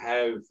when you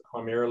have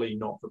primarily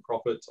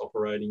not-for-profits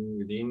operating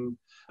within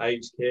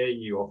aged care,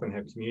 you often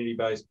have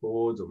community-based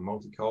boards or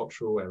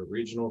multicultural,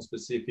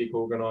 Aboriginal-specific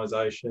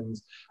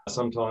organisations.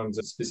 Sometimes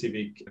a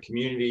specific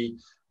community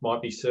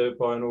might be served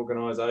by an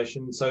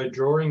organisation. So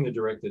drawing the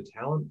director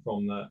talent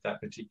from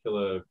that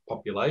particular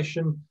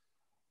population,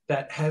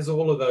 that has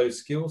all of those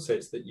skill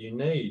sets that you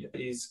need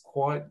is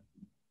quite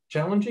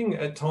challenging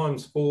at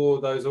times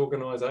for those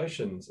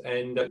organisations.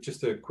 And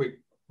just a quick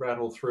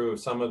rattle through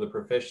of some of the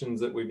professions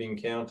that we've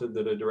encountered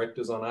that are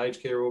directors on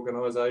aged care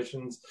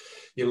organisations.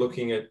 You're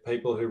looking at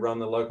people who run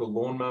the local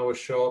lawnmower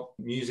shop,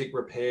 music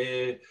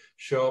repair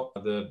shop,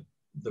 the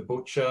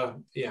butcher.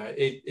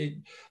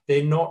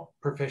 They're not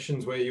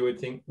professions where you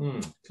would think,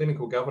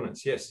 clinical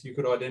governance, yes, you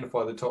could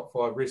identify the top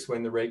 5 risks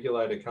when the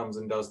regulator comes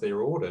and does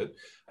their audit,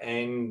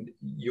 and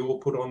you're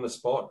put on the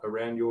spot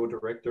around your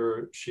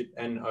directorship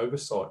and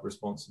oversight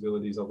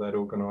responsibilities of that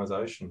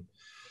organisation.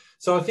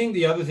 So I think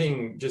the other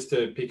thing, just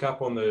to pick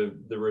up on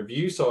the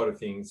review side of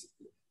things,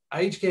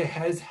 aged care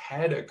has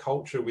had a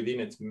culture within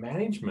its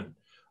management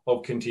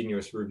of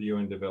continuous review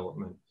and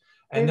development.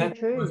 And that's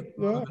true.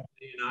 The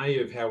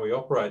DNA of how we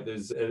operate.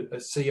 There's a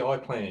CI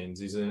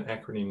plans is an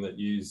acronym that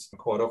used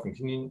quite often,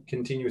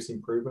 continuous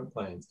improvement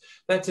plans.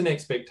 That's an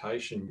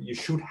expectation. You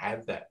should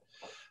have that.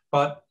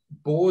 But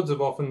boards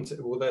have often said,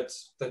 well,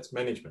 that's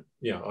management.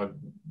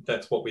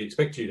 That's what we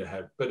expect you to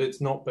have, but it's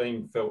not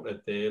being felt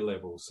at their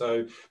level.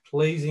 So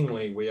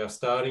pleasingly, we are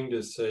starting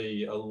to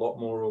see a lot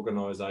more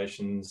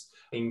organisations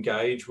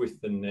engage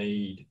with the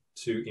need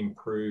to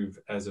improve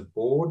as a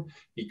board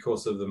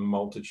because of the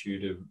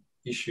multitude of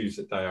issues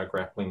that they are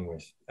grappling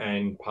with.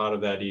 And part of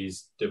that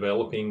is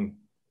developing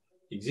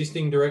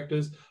existing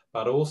directors,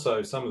 but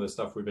also some of the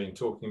stuff we've been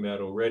talking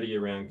about already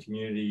around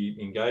community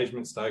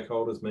engagement,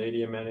 stakeholders,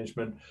 media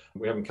management.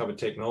 We haven't covered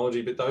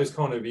technology, but those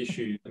kind of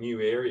issues, new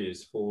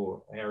areas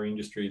for our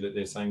industry that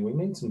they're saying we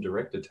need some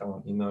director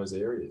talent in those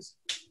areas.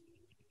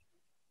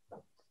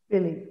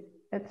 Really,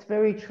 that's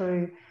very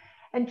true.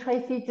 And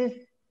Tracy, does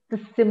the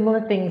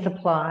similar things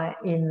apply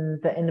in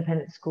the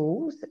independent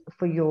schools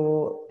for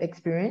your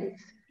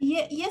experience?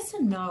 Yeah, yes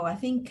and no. I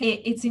think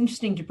it's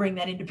interesting to bring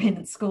that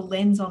independent school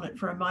lens on it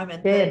for a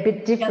moment. Yeah, a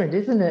bit different,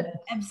 isn't it?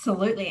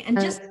 Absolutely.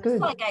 And just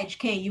like aged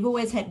care, you've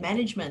always had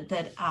management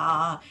that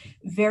are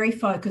very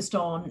focused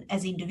on,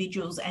 as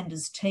individuals and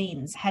as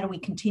teams, how do we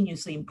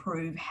continuously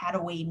improve? How do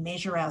we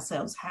measure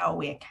ourselves? How are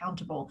we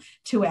accountable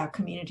to our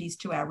communities,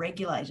 to our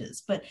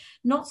regulators? But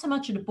not so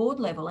much at a board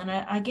level. And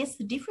I guess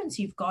the difference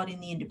you've got in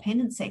the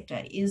independent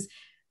sector is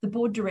the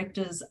board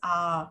directors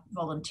are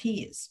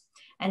volunteers.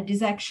 And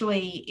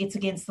it's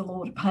against the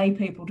law to pay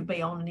people to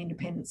be on an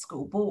independent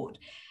school board.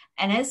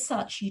 And as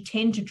such, you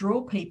tend to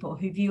draw people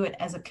who view it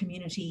as a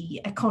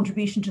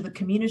contribution to the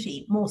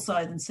community, more so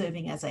than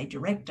serving as a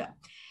director.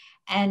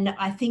 And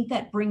I think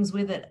that brings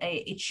with it,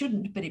 it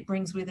shouldn't, but it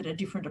brings with it a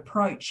different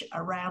approach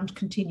around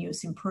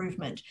continuous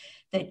improvement,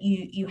 that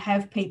you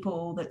have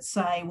people that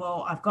say,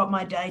 well, I've got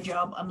my day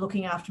job, I'm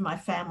looking after my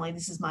family,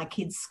 this is my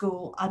kids'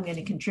 school, I'm going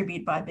to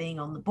contribute by being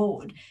on the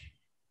board.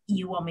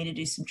 You want me to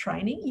do some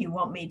training? You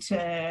want me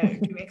to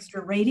do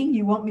extra reading?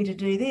 You want me to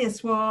do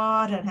this? Well,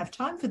 I don't have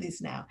time for this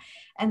now.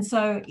 And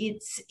so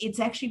it's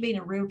actually been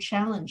a real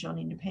challenge on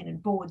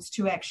independent boards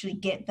to actually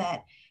get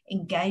that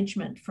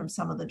engagement from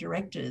some of the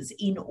directors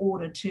in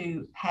order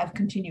to have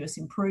continuous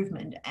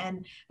improvement.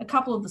 And a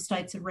couple of the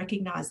states have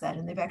recognised that,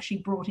 and they've actually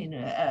brought in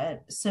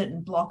a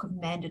certain block of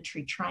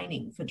mandatory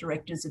training for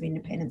directors of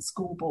independent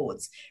school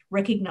boards,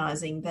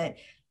 recognising that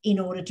in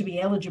order to be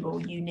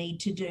eligible, you need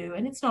to do,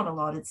 and it's not a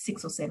lot, it's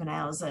 6 or 7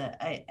 hours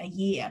a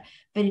year,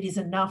 but it is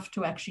enough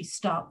to actually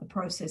start the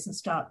process and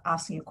start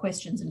asking your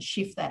questions and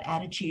shift that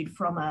attitude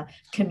from a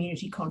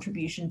community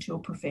contribution to a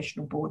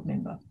professional board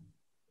member.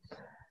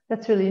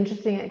 That's really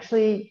interesting.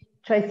 Actually,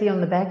 Tracy,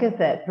 on the back of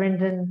that,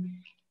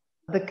 Brendan,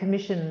 the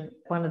Commission,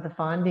 one of the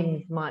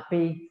findings might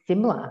be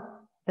similar,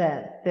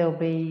 that there'll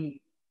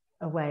be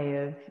a way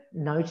of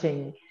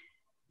noting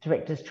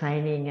directors'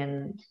 training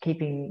and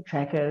keeping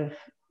track of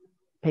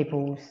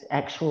people's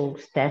actual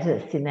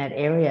status in that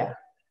area.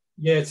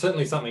 Yeah, it's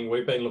certainly something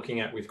we've been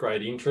looking at with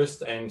great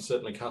interest, and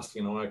certainly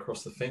casting an eye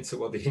across the fence at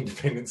what the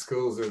independent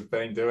schools have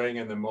been doing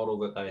and the model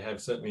that they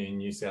have, certainly in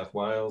New South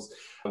Wales,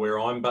 where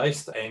I'm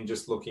based, and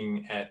just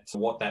looking at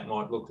what that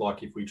might look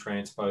like if we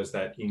transpose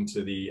that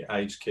into the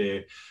aged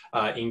care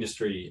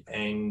industry.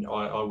 And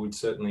I would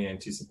certainly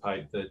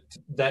anticipate that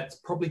that's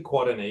probably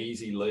quite an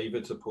easy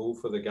lever to pull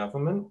for the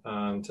government,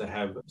 to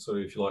have sort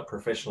of, if you like,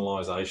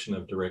 professionalisation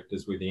of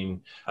directors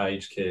within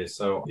aged care.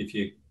 So if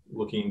you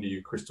looking into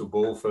your crystal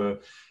ball for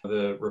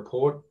the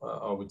report,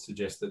 I would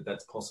suggest that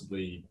that's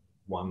possibly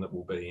one that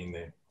will be in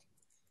there.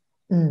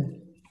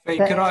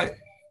 Could I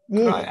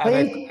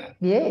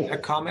add a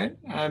comment?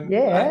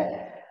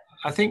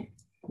 I think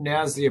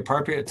now's the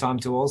appropriate time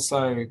to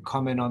also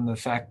comment on the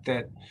fact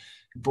that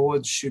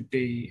boards should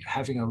be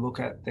having a look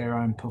at their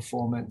own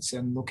performance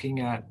and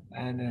looking at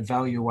an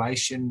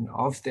evaluation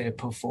of their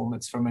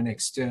performance from an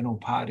external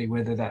party,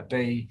 whether that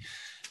be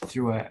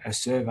through a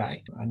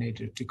survey. I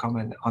need to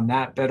comment on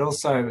that, but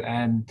also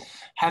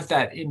have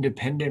that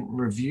independent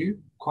review.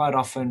 Quite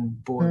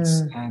often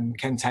boards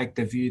can take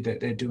the view that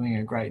they're doing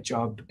a great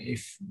job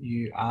if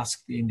you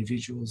ask the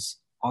individuals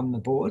on the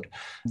board.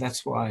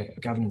 That's why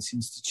Governance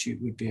Institute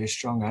would be a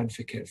strong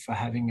advocate for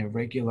having a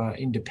regular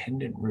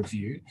independent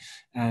review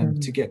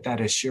to get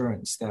that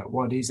assurance that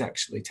what is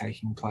actually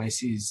taking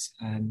place is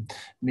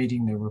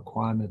meeting the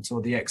requirements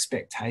or the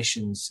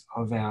expectations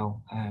of our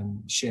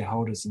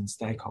shareholders and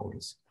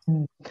stakeholders.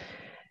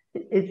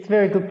 It's a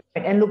very good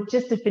point. And look,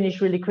 just to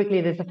finish really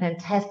quickly, there's a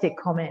fantastic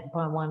comment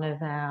by one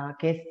of our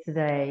guests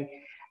today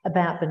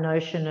about the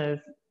notion of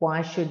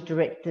why should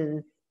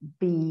directors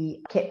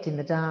be kept in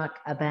the dark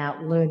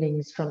about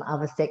learnings from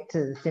other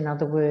sectors. In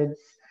other words,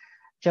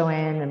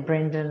 Joanne and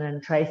Brendan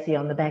and Tracy,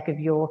 on the back of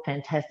your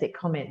fantastic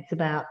comments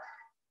about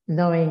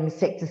knowing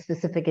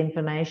sector-specific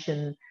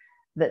information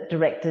that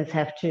directors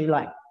have to,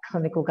 like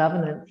clinical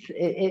governance,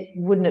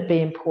 wouldn't it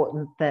be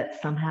important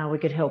that somehow we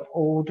could help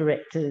all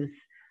directors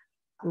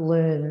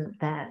learn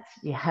that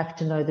you have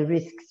to know the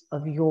risks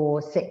of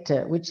your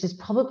sector, which is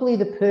probably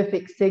the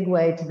perfect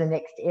segue to the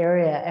next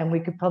area, and we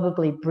could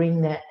probably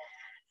bring that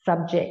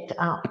subject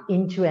up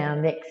into our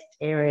next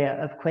area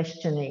of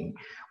questioning,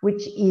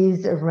 which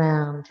is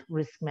around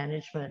risk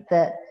management.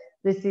 That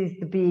this is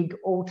the big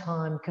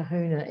all-time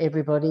kahuna,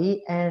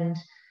 everybody, and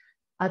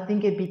I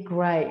think it'd be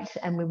great,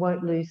 and we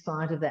won't lose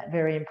sight of that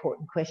very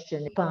important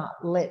question, but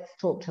let's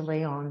talk to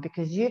Leon,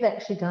 because you've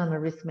actually done a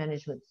risk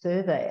management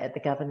survey at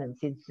the Governance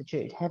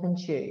Institute, haven't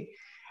you?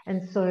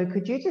 And so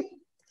could you just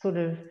sort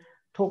of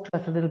talk to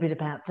us a little bit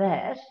about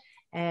that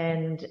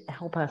and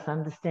help us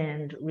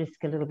understand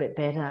risk a little bit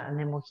better, and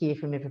then we'll hear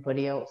from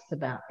everybody else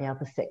about the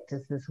other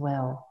sectors as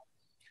well.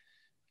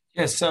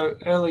 Yeah, so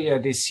earlier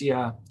this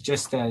year,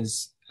 just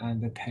as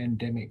the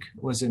pandemic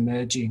was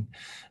emerging,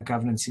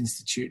 Governance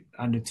Institute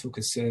undertook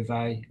a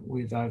survey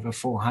with over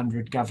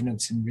 400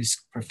 governance and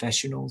risk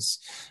professionals,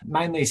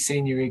 mainly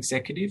senior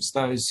executives,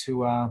 those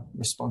who are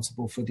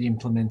responsible for the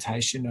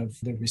implementation of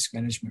the risk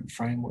management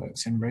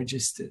frameworks and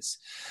registers.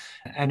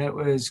 And it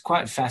was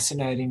quite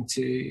fascinating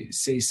to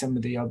see some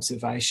of the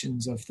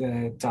observations of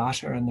the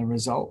data and the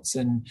results.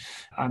 And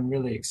I'm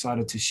really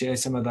excited to share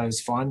some of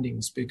those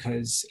findings,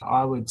 because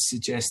I would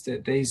suggest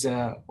that these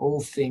are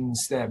all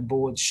things that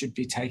boards should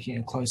be taking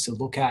a closer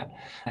look at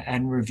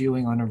and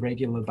reviewing on a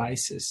regular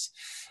basis.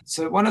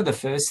 So one of the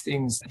first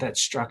things that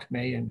struck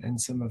me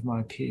and some of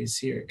my peers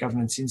here at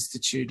Governance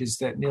Institute is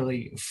that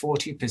nearly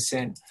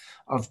 40%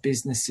 of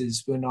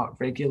businesses were not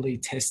regularly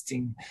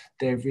testing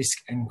their risk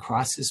and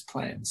crisis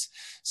plans.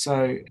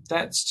 So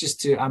that's just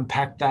to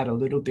unpack that a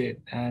little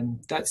bit.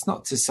 And that's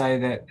not to say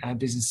that our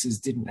businesses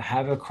didn't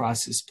have a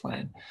crisis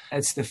plan.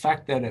 It's the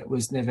fact that it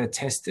was never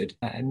tested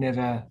and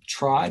never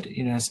tried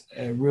in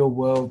a real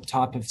world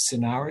type of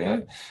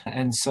scenario.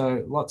 And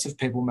so lots of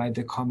people made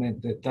the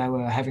comment that they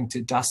were having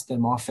to dust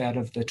them off out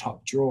of the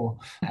top drawer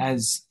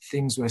as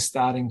things were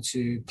starting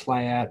to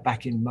play out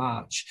back in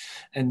March.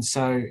 And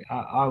so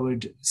I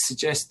would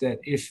suggest that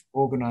if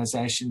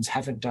organisations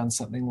haven't done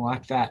something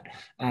like that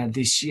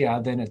this year,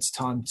 then it's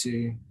time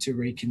to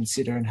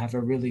reconsider and have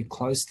a really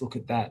close look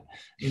at that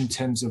in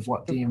terms of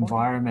what the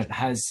environment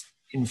has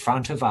in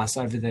front of us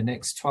over the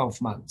next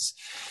 12 months.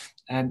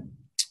 And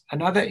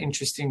another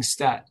interesting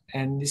stat,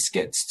 and this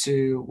gets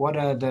to what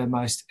are the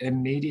most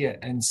immediate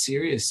and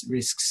serious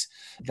risks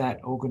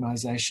that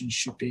organisations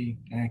should be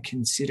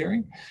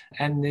considering.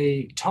 And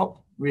the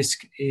top risk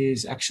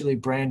is actually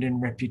brand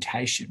and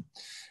reputation.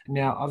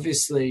 Now,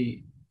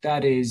 obviously,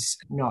 that is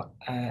not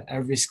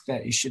a risk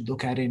that you should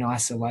look at in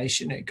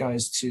isolation. It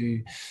goes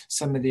to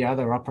some of the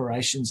other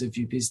operations of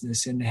your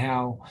business and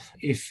how,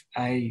 if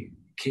a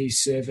key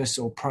service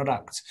or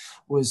product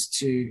was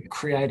to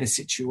create a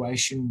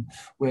situation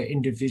where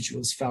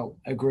individuals felt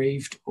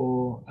aggrieved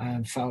or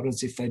felt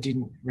as if they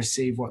didn't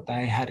receive what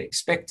they had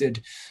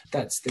expected,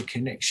 that's the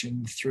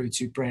connection through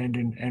to brand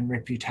and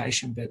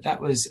reputation. But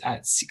that was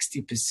at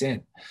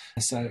 60%,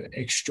 so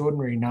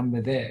extraordinary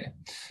number there.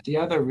 The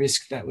other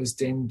risk that was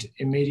deemed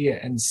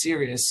immediate and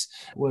serious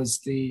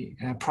was the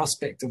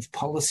prospect of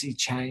policy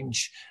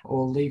change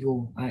or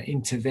legal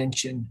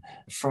intervention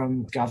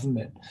from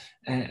government,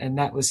 and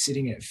that was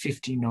sitting at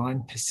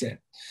 59%.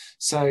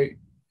 So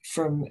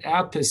from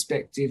our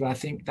perspective, I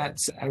think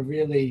that's a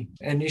really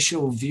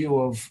initial view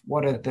of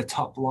what are the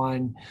top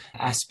line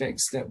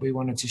aspects that we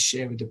wanted to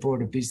share with the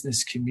broader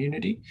business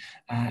community.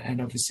 And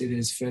obviously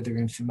there's further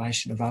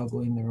information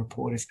available in the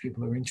report if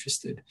people are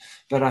interested.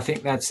 But I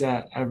think that's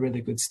a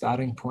really good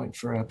starting point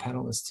for our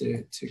panelists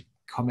to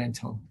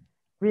comment on.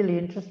 Really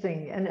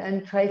interesting.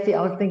 And Tracy,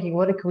 I was thinking,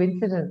 what a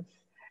coincidence,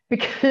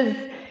 because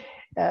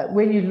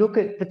when you look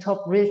at the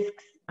top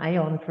risks,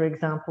 Aon, for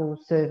example,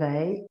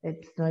 survey,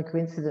 it's no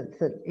coincidence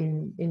that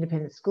in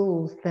independent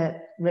schools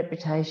that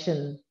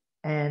reputation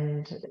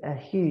and a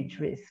huge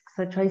risk.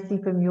 So Tracy,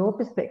 from your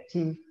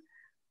perspective,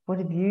 what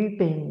have you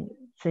been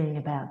seeing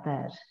about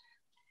that?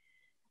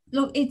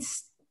 Look,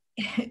 it's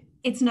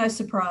no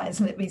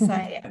surprise, let me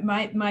say.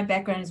 My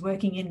background is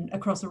working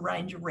across a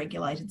range of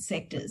regulated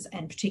sectors,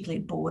 and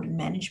particularly at board and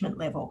management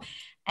level.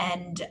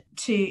 And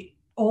to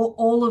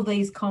all of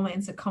these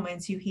comments are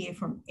comments you hear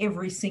from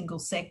every single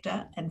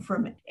sector and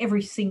from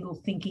every single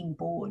thinking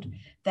board,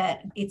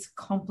 that it's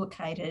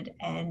complicated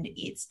and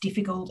it's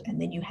difficult, and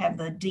then you have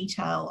the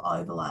detail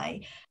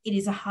overlay. It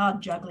is a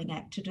hard juggling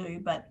act to do,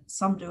 but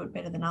some do it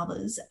better than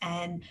others,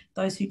 and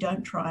those who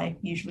don't try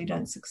usually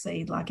don't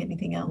succeed, like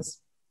anything else.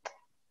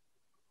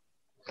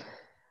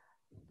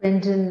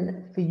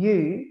 Brendan, for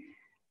you,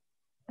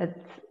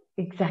 it's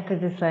exactly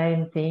the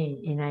same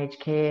thing in aged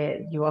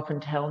care. You often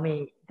tell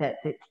me that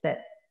it's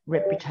that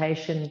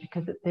reputation,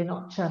 because they're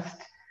not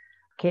just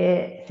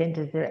care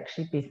centres, they're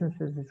actually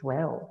businesses as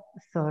well.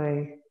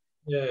 So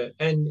yeah,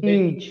 and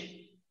huge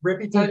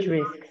reputation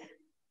risks.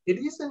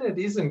 It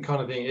isn't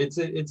kind of thing. It's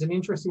an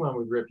interesting one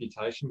with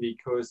reputation,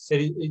 because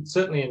it's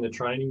certainly in the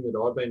training that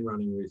I've been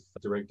running with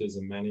directors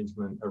and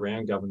management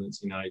around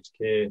governance in aged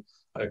care,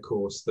 a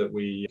course that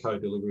we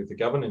co-deliver with the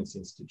Governance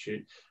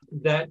Institute.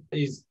 That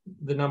is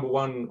the number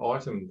one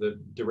item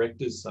that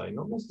directors say,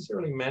 not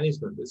necessarily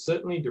management, but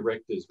certainly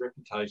directors,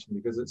 reputation,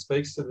 because it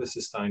speaks to the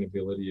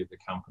sustainability of the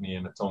company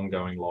and its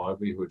ongoing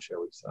livelihood,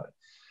 shall we say.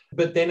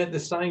 But then at the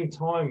same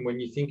time, when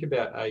you think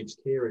about aged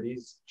care, it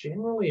is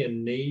generally a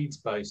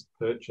needs-based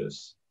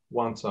purchase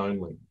once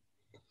only.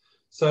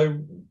 So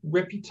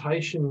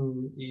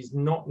reputation is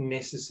not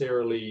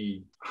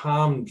necessarily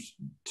harmed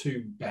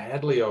too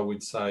badly, I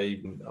would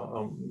say.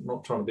 I'm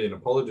not trying to be an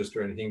apologist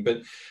or anything,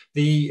 but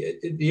the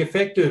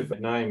effective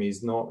name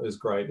is not as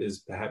great as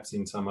perhaps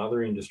in some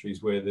other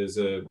industries where there's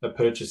a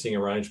purchasing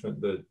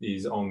arrangement that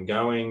is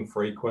ongoing,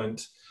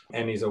 frequent,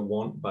 and is a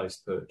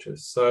want-based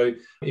purchase. So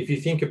if you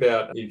think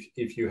about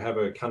if you have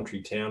a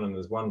country town and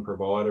there's one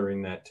provider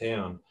in that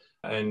town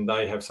and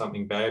they have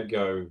something bad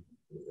go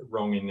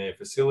wrong in their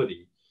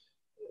facility,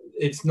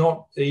 it's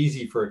not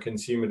easy for a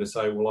consumer to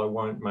say, well, I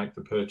won't make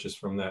the purchase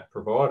from that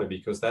provider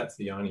because that's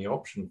the only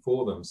option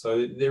for them.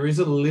 So there is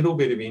a little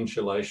bit of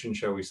insulation,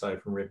 shall we say,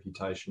 from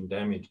reputation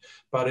damage,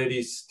 but it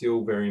is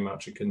still very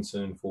much a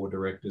concern for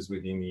directors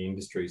within the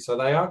industry. So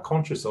they are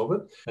conscious of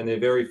it and they're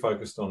very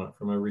focused on it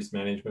from a risk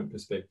management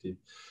perspective.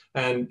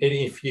 And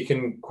if you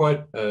can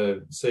quote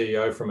a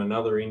CEO from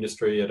another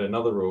industry at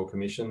another Royal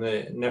Commission,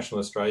 the National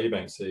Australia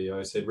Bank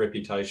CEO said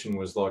reputation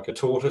was like a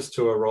tortoise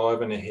to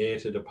arrive and a hare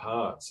to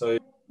depart. So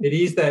it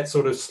is that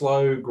sort of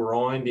slow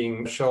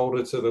grinding,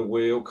 shoulder to the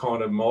wheel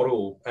kind of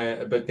model.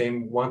 But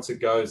then once it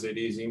goes, it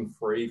is in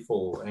free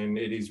fall and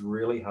it is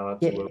really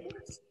hard to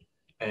arrest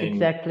and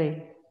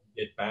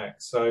get back.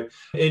 So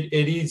it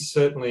is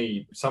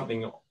certainly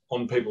something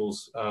on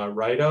people's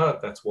radar.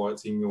 That's why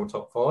it's in your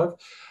top 5.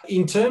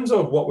 In terms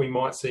of what we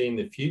might see in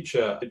the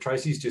future,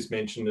 Tracy's just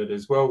mentioned it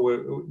as well.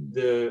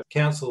 The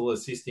Council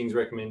Assisting's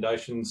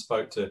recommendations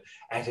spoke to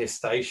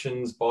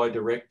attestations by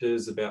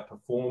directors about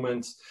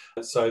performance.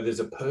 So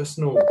there's a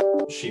personal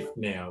shift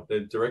now.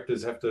 The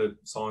directors have to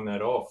sign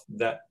that off.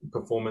 That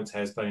performance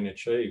has been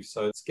achieved.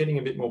 So it's getting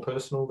a bit more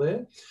personal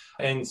there.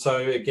 And so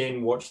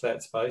again, watch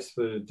that space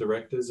for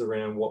directors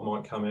around what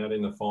might come out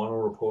in the final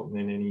report and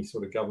then any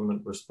sort of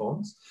government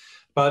response.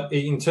 But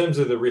in terms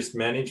of the risk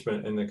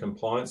management and the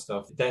compliance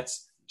stuff,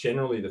 that's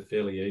generally the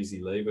fairly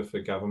easy lever for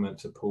government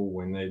to pull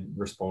when they're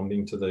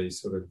responding to these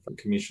sort of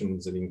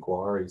commissions and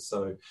inquiries.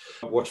 So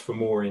watch for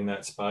more in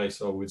that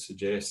space, I would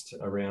suggest,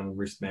 around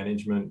risk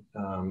management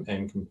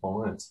and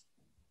compliance.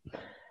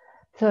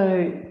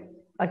 So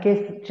I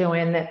guess,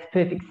 Joanne, that's a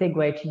perfect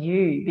segue to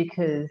you,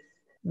 because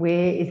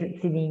where is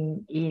it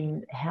sitting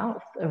in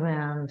health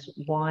around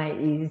why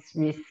is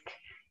risk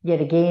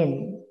yet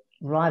again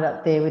right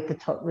up there with the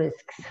top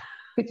risks?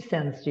 Which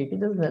sounds stupid,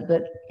 doesn't it?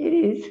 But it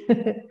is.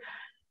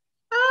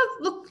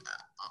 Look,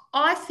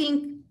 I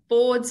think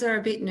boards are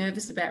a bit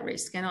nervous about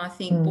risk, and I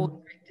think board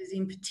directors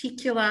in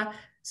particular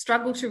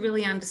struggle to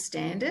really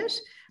understand it.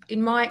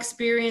 In my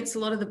experience, a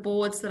lot of the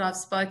boards that I've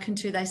spoken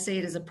to, they see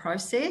it as a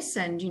process.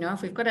 And, you know,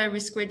 if we've got our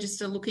risk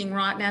register looking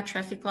right in our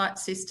traffic light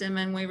system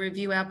and we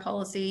review our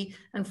policy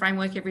and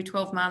framework every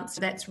 12 months,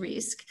 that's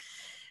risk.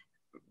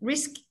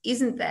 Risk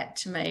isn't that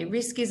to me.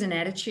 Risk is an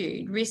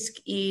attitude. Risk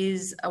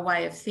is a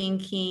way of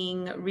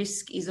thinking.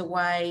 Risk is a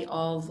way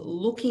of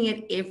looking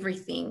at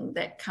everything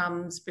that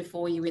comes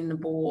before you in the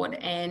board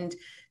and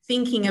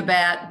thinking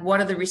about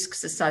what are the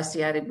risks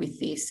associated with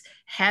this?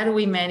 How do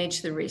we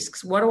manage the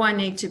risks? What do I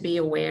need to be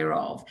aware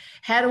of?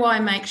 How do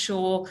I make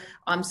sure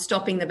I'm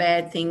stopping the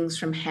bad things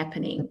from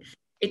happening?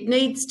 It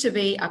needs to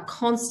be a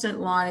constant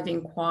line of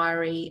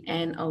inquiry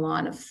and a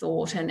line of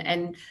thought.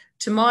 And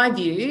to my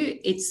view,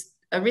 it's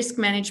a risk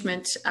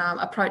management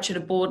approach at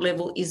a board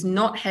level is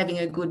not having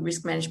a good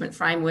risk management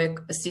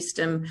framework, a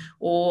system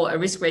or a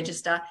risk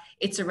register.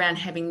 It's around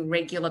having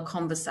regular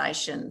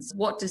conversations.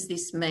 What does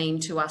this mean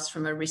to us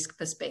from a risk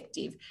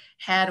perspective?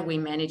 How do we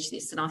manage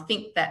this? And I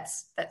think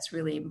that's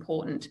really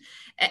important.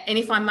 And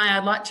if I may,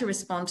 I'd like to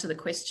respond to the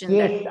question.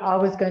 Yes, I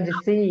was going to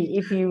see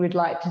if you would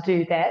like to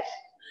do that.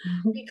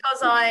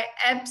 because I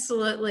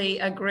absolutely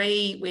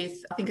agree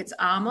with, I think it's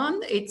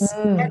Armon. It's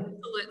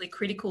absolutely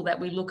critical that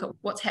we look at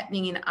what's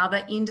happening in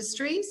other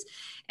industries.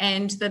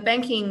 And the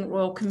Banking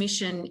Royal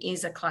Commission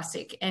is a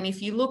classic. And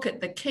if you look at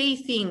the key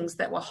things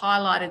that were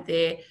highlighted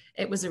there,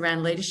 it was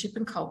around leadership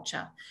and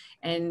culture.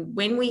 And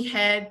when we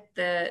had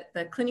the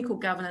clinical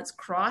governance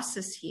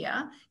crisis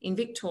here in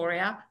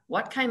Victoria,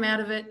 what came out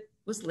of it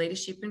was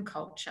leadership and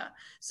culture.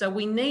 So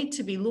we need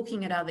to be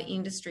looking at other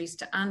industries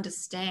to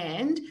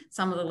understand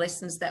some of the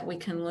lessons that we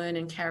can learn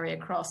and carry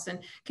across. And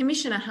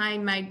Commissioner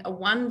Hayne made a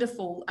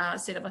wonderful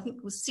set of, I think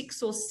it was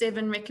 6 or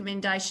 7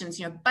 recommendations,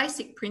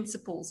 basic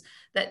principles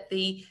that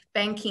the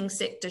banking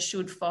sector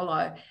should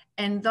follow.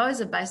 And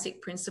those are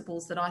basic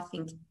principles that I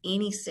think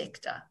any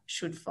sector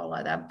should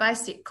follow. They're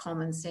basic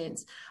common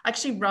sense. I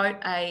actually wrote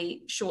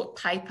a short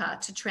paper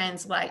to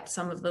translate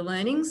some of the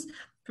learnings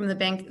from the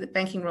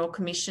Banking Royal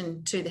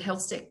Commission to the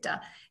health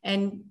sector.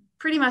 And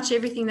pretty much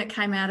everything that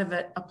came out of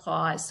it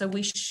applies. So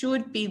we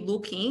should be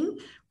looking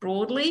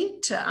broadly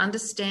to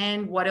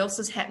understand what else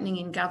is happening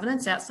in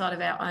governance outside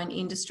of our own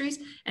industries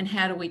and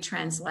how do we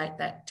translate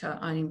that to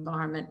our own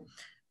environment.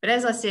 But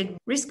as I said,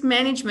 risk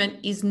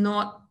management is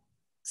not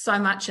so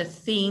much a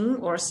thing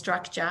or a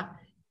structure,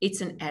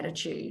 it's an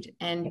attitude.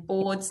 And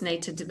boards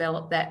need to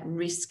develop that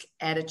risk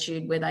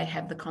attitude where they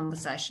have the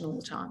conversation all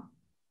the time.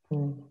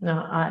 No,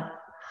 I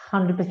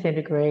 100%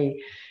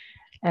 agree.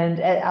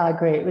 And I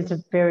agree, it was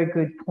a very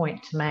good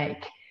point to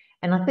make.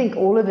 And I think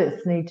all of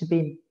us need to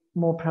be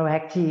more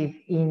proactive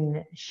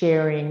in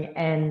sharing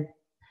and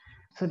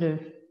sort of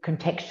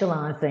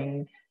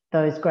contextualising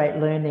those great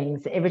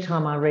learnings. Every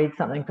time I read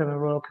something from a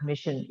Royal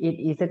Commission, it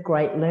is a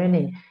great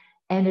learning.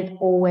 And it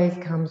always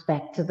comes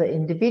back to the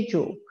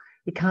individual.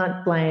 You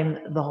can't blame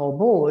the whole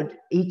board.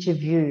 Each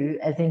of you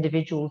as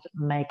individuals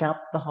make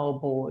up the whole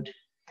board.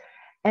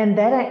 And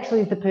that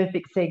actually is the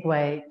perfect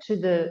segue to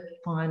the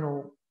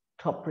final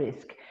top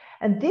risk.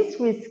 And this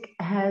risk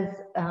has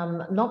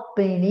not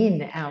been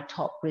in our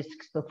top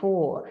risks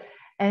before.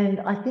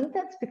 And I think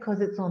that's because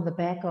it's on the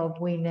back of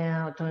we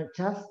now don't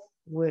just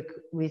work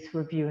with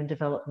review and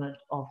development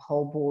of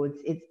whole boards,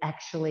 it's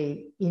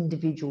actually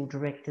individual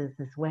directors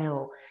as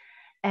well.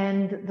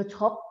 And the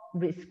top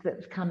risk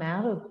that's come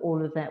out of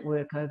all of that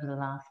work over the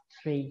last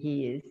 3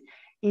 years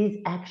is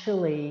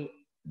actually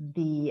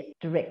the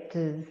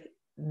directors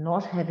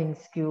not having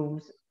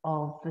skills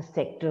of the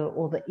sector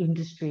or the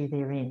industry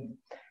they're in.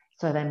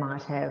 So they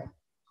might have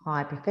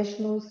high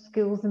professional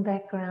skills and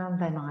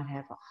background, they might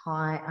have a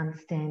high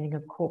understanding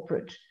of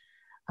corporate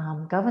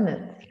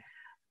governance,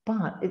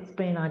 but it's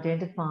been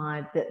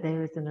identified that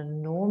there is an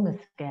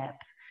enormous gap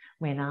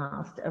when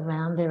asked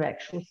around their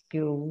actual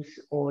skills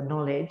or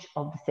knowledge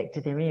of the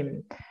sector they're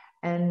in.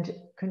 And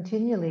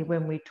continually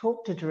when we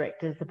talk to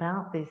directors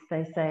about this,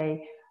 they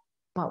say,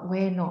 but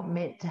we're not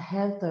meant to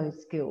have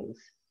those skills.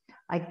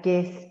 I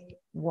guess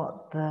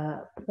what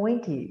the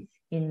point is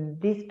in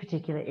this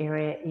particular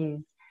area is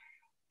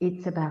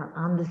it's about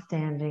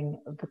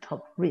understanding the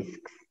top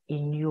risks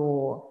in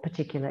your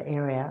particular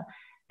area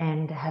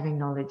and having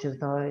knowledge of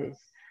those.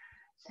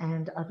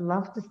 And I'd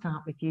love to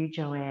start with you,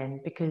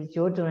 Joanne, because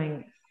you're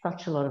doing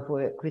such a lot of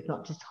work with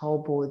not just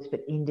whole boards,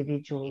 but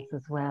individuals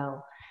as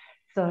well.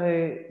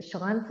 So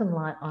shine some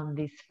light on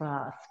this for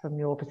us from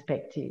your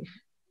perspective.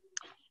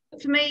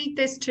 For me,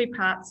 there's 2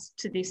 parts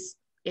to this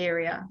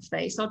area,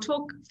 Fee. So I'll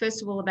talk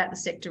first of all about the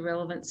sector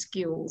relevant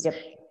skills. Yep.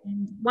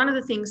 And one of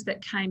the things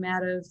that came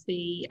out of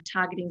the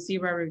Targeting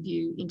Zero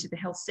review into the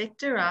health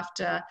sector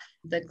after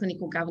the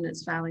clinical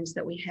governance failings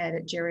that we had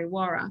at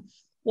Djerriwarrh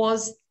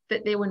was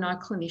that there were no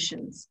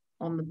clinicians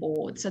on the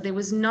board. So there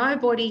was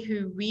nobody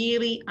who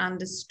really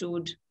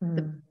understood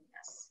the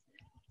business.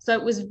 So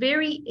it was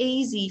very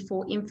easy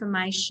for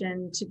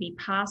information to be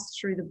passed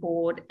through the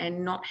board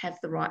and not have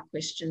the right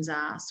questions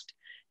asked,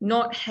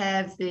 not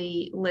have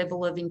the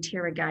level of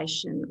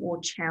interrogation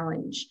or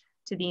challenge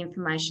to the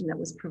information that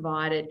was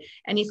provided.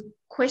 And if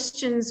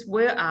questions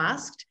were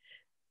asked,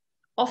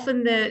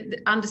 often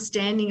the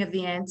understanding of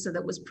the answer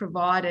that was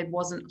provided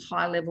wasn't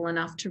high level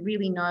enough to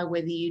really know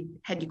whether you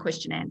had your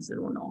question answered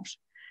or not.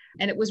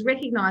 And it was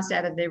recognised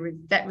out of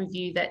that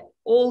review that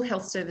all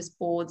health service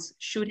boards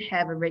should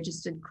have a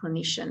registered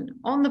clinician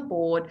on the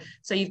board.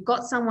 So you've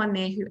got someone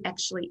there who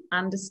actually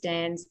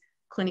understands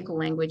clinical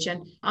language.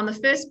 And I'm the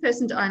first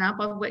person to own up.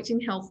 I've worked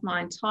in health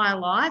my entire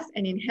life,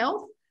 and in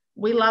health,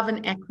 we love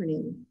an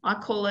acronym. I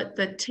call it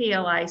the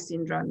TLA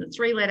syndrome, the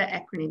 3-letter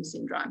acronym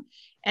syndrome.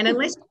 And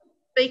unless you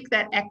speak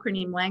that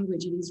acronym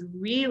language, it is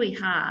really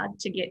hard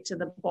to get to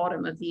the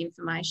bottom of the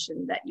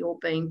information that you're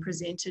being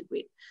presented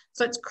with.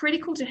 So it's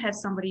critical to have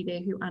somebody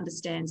there who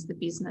understands the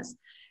business.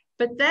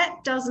 But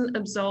that doesn't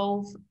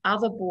absolve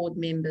other board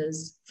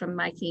members from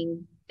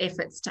making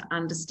efforts to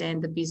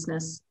understand the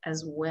business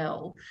as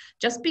well.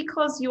 Just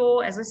because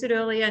you're, as I said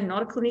earlier,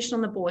 not a clinician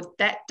on the board,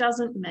 that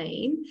doesn't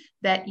mean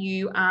that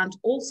you aren't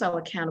also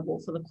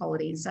accountable for the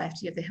quality and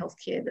safety of the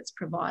healthcare that's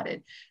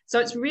provided. So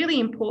it's really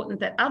important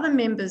that other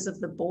members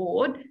of the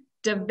board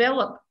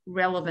develop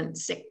relevant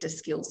sector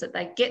skills, that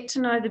they get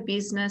to know the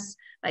business,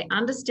 they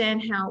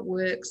understand how it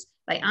works,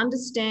 they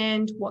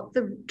understand what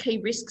the key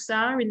risks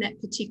are in that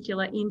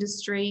particular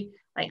industry,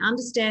 they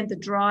understand the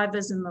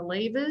drivers and the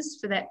levers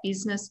for that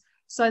business,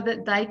 so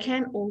that they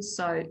can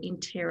also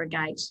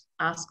interrogate,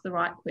 ask the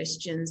right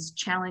questions,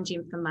 challenge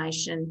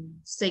information,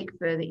 seek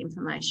further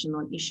information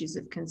on issues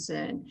of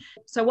concern.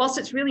 So whilst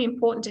it's really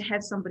important to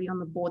have somebody on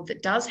the board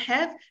that does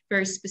have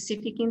very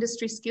specific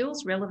industry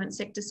skills, relevant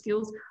sector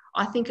skills,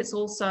 I think it's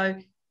also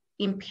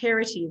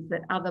imperative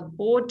that other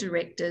board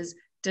directors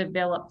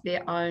develop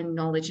their own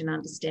knowledge and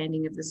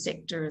understanding of the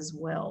sector as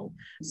well,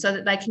 so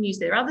that they can use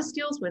their other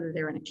skills, whether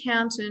they're an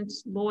accountant,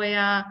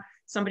 lawyer,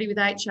 somebody with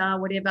HR,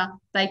 whatever,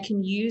 they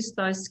can use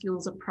those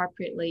skills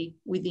appropriately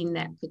within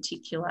that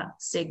particular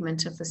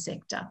segment of the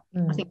sector.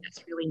 I think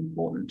that's really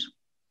important.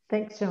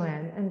 Thanks,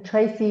 Joanne. And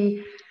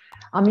Tracy,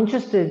 I'm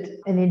interested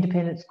in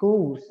independent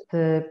schools.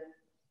 Does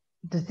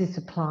this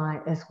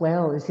apply as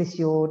well? Is this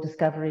your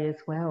discovery as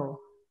well?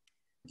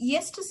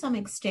 Yes, to some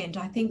extent.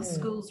 I think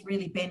schools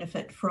really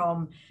benefit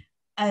from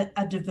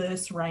a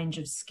diverse range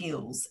of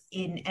skills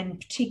and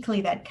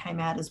particularly that came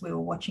out as we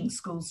were watching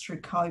schools through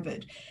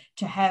COVID,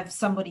 to have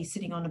somebody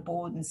sitting on a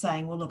board and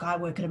saying, well, look, I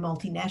work at a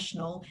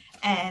multinational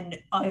and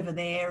over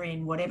there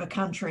in whatever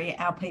country,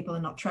 our people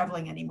are not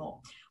traveling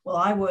anymore. Well,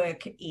 I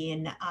work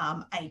in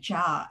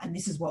HR and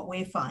this is what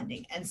we're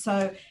finding. And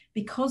so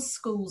because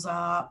schools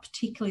are,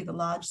 particularly the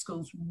large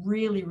schools,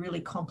 really,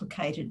 really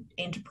complicated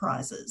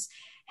enterprises,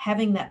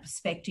 having that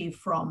perspective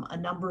from a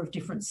number of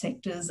different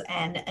sectors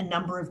and a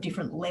number of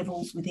different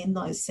levels within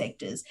those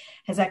sectors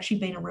has actually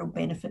been a real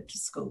benefit to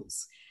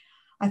schools.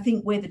 I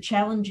think where the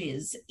challenge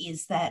is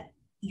that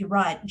you're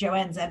right,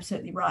 Joanne's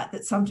absolutely right,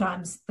 that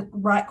sometimes the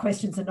right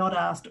questions are not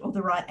asked or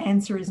the right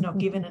answer is not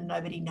given and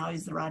nobody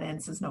knows the right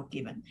answer is not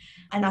given.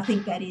 And I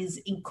think that is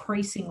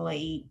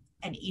increasingly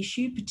an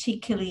issue,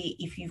 particularly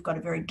if you've got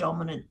a very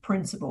dominant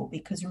principal,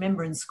 because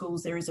remember in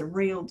schools there is a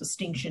real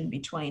distinction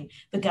between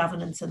the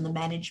governance and the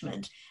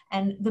management,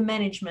 and the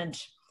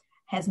management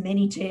has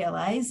many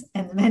TLAs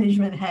and the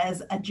management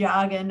has a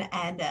jargon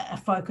and a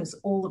focus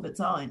all of its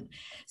own.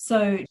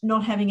 So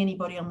not having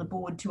anybody on the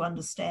board to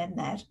understand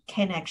that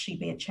can actually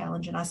be a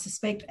challenge, and I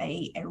suspect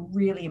a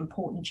really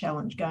important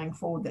challenge going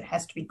forward that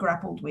has to be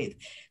grappled with,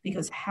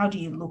 because how do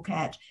you look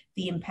at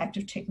the impact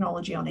of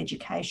technology on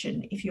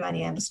education if you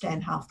only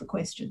understand half the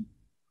question?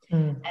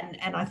 And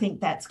I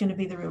think that's going to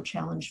be the real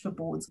challenge for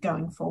boards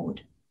going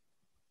forward.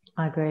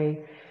 I agree.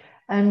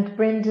 And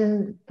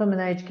Brendan, from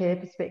an aged care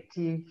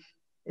perspective,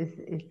 is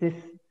this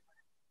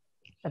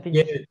a big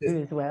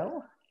issue as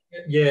well?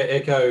 Yeah,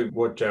 echo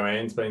what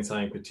Joanne's been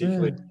saying,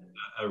 particularly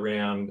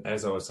around,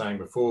 as I was saying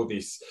before,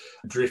 this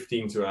drift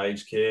into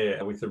aged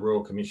care with the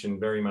Royal Commission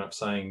very much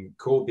saying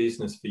core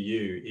business for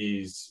you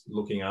is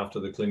looking after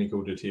the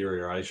clinical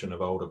deterioration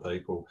of older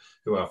people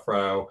who are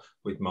frail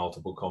with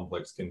multiple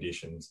complex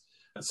conditions.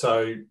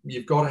 So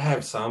you've got to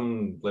have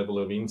some level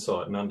of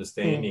insight and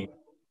understanding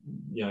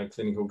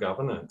clinical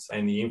governance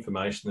and the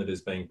information that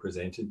is being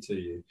presented to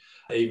you.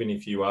 Even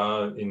if you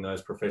are in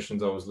those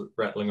professions I was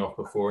rattling off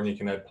before, and you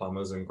can add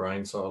plumbers and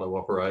grain silo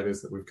operators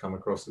that we've come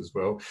across as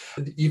well,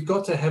 you've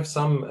got to have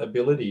some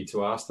ability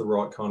to ask the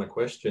right kind of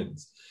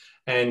questions.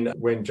 And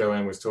when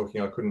Joanne was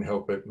talking, I couldn't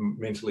help but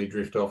mentally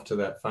drift off to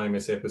that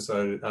famous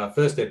episode,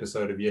 first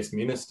episode of Yes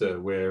Minister,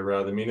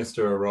 where the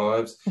minister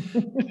arrives.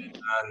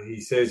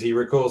 He says he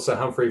recalls Sir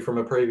Humphrey from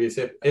a previous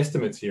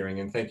estimates hearing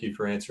and thank you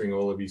for answering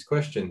all of his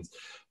questions.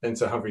 And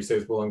Sir Humphrey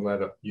says, well, I'm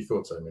glad you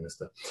thought so,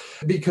 Minister.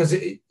 Because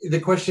the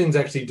questions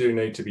actually do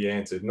need to be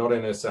answered, not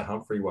in a Sir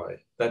Humphrey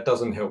way. That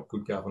doesn't help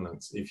good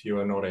governance if you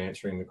are not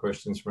answering the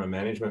questions from a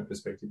management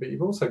perspective. But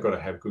you've also got to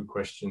have good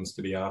questions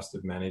to be asked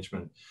of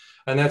management.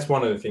 And that's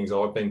one of the things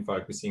I've been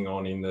focusing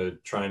on in the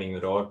training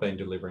that I've been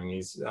delivering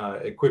is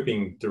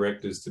equipping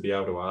directors to be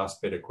able to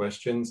ask better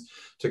questions,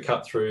 to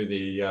cut through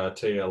the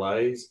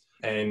TLAs,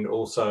 and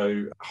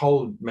also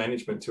hold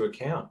management to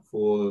account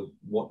for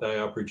what they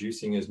are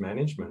producing as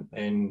management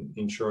and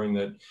ensuring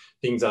that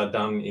things are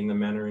done in the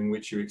manner in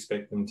which you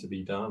expect them to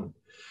be done.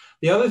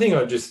 The other thing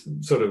I'd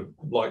just sort of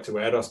like to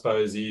add, I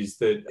suppose, is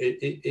that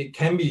it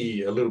can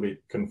be a little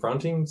bit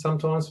confronting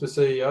sometimes for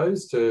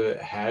CEOs to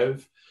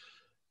have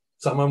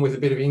someone with a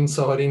bit of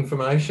inside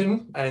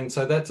information. And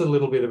so that's a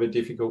little bit of a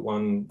difficult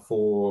one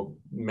for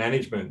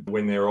management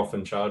when they're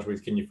often charged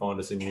with, can you find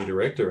us a new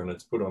director? And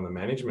it's put on the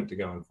management to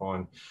go and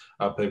find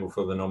people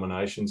for the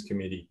nominations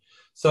committee.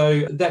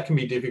 So that can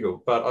be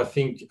difficult. But I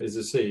think as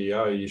a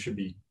CEO, you should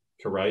be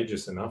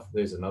courageous enough,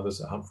 there's another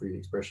Sir Humphrey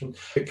expression,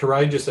 but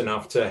courageous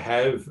enough to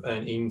have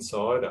an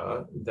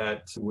insider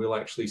that will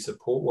actually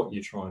support what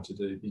you're trying to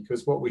do.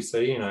 Because what we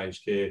see in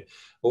aged care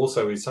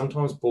also is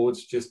sometimes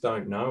boards just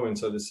don't know. And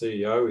so the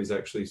CEO is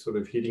actually sort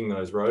of hitting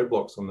those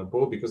roadblocks on the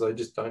board because they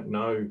just don't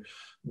know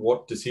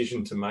what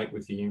decision to make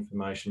with the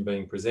information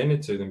being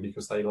presented to them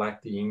because they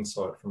lack the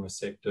insight from a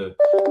sector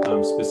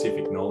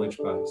specific knowledge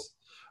base.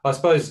 I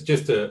suppose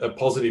just a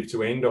positive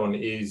to end on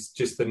is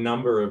just the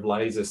number of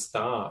laser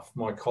staff,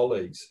 my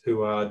colleagues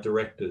who are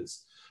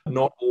directors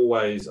not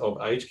always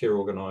of aged care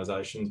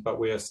organisations, but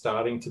we are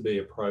starting to be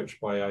approached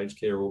by aged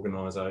care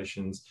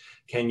organisations.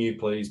 Can you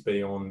please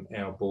be on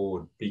our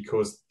board?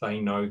 Because they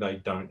know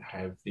they don't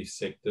have this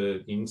sector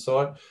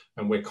insight,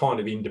 and we're kind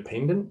of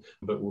independent,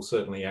 but we'll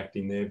certainly act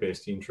in their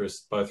best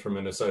interest, both from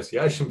an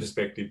association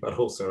perspective, but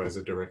also as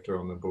a director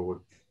on the board.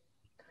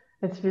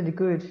 That's really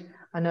good.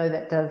 I know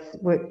that does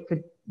work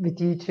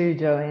with you too,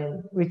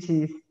 Joanne, which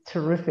is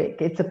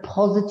terrific. It's a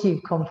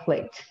positive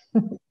conflict.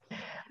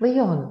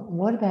 Leon,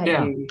 what about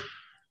you?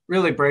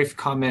 Really brief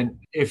comment.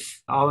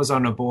 If I was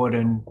on a board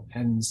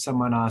and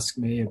someone asked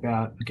me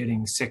about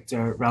getting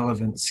sector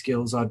relevant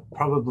skills, I'd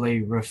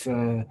probably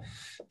refer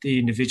the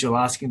individual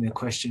asking the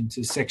question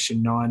to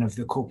Section 9 of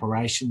the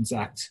Corporations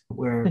Act,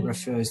 where it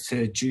refers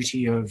to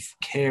duty of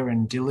care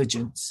and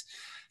diligence.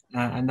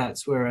 And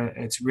that's where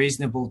it's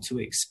reasonable to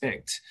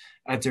expect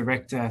a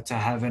director to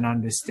have an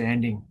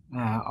understanding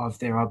of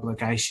their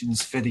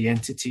obligations for the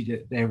entity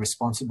that they're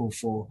responsible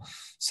for.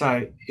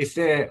 So if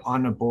they're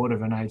on a board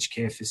of an aged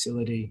care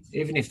facility,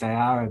 even if they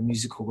are a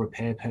musical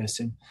repair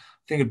person,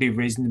 I think it'd be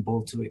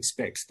reasonable to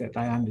expect that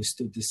they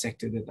understood the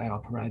sector that they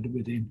operated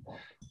within.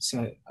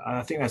 So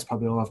I think that's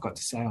probably all I've got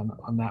to say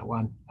on that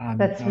one.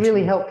 That's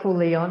really helpful,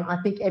 Leon.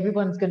 I think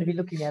everyone's going to be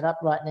looking that up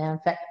right now. In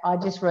fact, I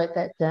just wrote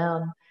that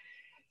down.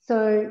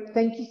 So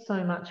thank you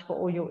so much for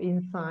all your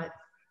insights.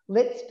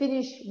 Let's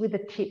finish with a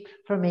tip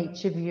from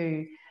each of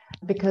you,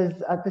 because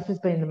this has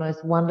been the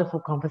most wonderful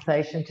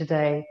conversation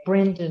today.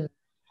 Brendan.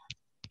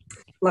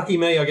 Lucky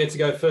me, I get to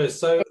go first.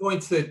 So the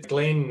points that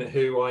Glenn,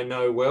 who I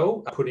know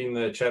well, put in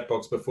the chat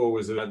box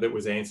before that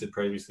was answered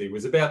previously,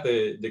 was about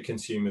the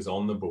consumers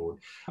on the board.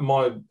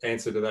 My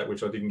answer to that,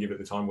 which I didn't give at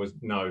the time, was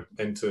no.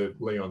 And to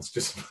Leon's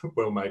just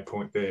well-made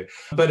point there.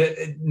 But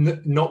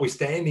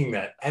notwithstanding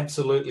that,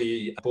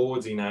 absolutely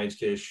boards in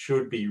aged care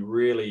should be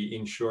really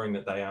ensuring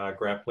that they are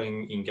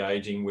grappling,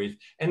 engaging with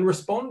and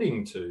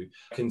responding to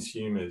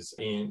consumers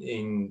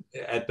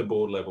at the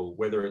board level,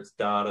 whether it's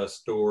data,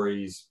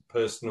 stories,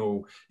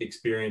 personal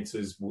experiences,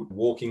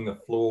 walking the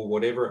floor,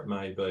 whatever it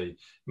may be.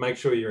 Make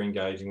sure you're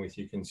engaging with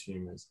your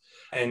consumers,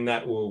 and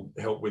that will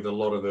help with a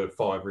lot of the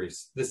 5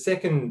 risks. The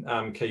second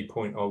key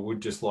point I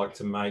would just like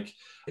to make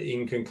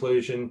in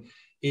conclusion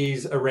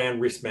is around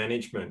risk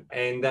management,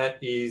 and that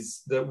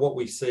is that what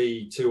we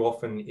see too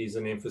often is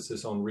an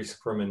emphasis on risk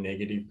from a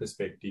negative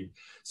perspective.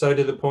 So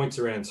to the points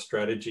around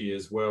strategy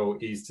as well,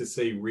 is to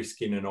see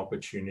risk in an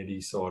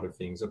opportunity side of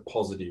things, a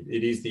positive.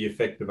 It is the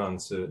effect of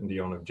uncertainty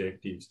on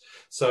objectives.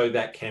 So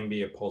that can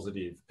be a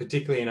positive,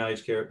 particularly in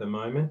aged care at the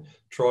moment.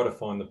 Try to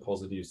find the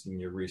positives in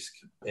your risk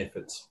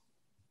efforts.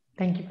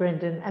 Thank you,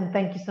 Brendan, and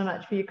thank you so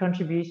much for your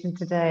contribution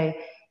today.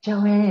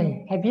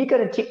 Joanne, have you got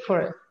a tip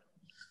for us?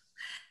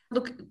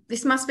 Look,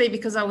 this must be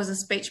because I was a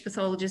speech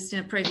pathologist in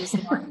a previous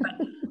life,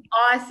 but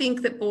I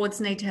think that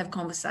boards need to have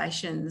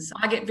conversations.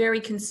 I get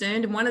very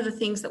concerned, and one of the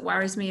things that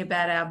worries me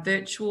about our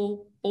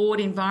virtual board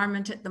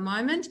environment at the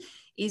moment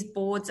is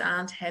boards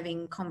aren't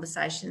having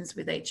conversations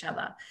with each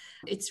other.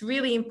 It's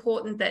really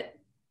important that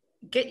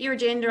get your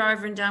agenda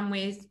over and done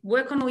with,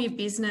 work on all your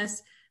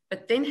business,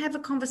 but then have a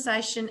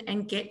conversation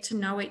and get to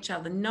know each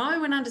other.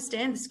 Know and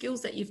understand the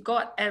skills that you've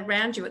got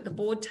around you at the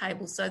board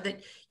table so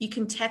that you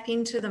can tap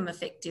into them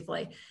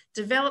effectively.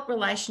 Develop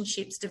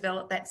relationships,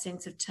 develop that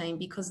sense of team,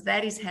 because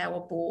that is how a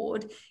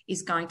board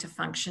is going to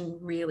function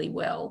really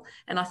well.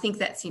 And I think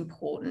that's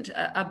important.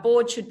 A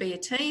board should be a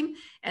team,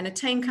 and a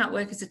team can't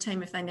work as a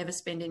team if they never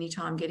spend any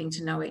time getting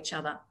to know each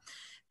other.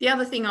 The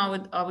other thing I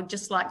would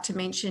just like to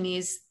mention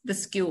is the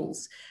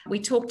skills. We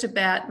talked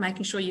about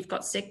making sure you've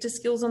got sector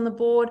skills on the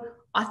board.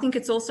 I think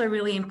it's also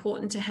really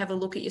important to have a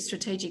look at your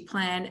strategic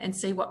plan and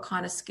see what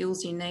kind of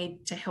skills you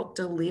need to help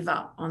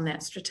deliver on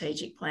that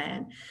strategic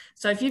plan.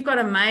 So if you've got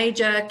a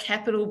major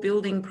capital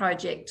building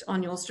project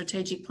on your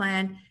strategic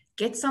plan,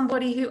 get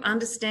somebody who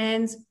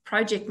understands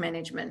project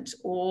management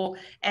or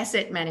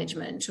asset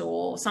management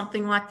or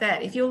something like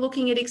that. If you're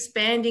looking at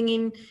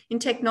expanding in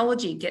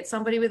technology, get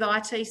somebody with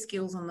IT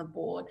skills on the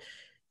board.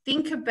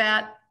 Think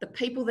about the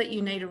people that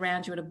you need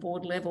around you at a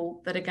board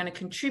level that are going to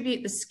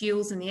contribute the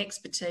skills and the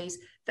expertise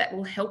that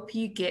will help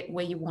you get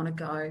where you want to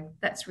go.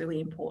 That's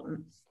really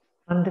important.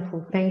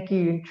 Wonderful. Thank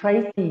you.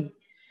 Tracy.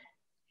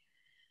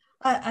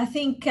 I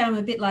think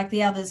a bit like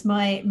the others,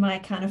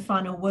 my kind of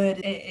final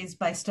word is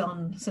based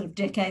on sort of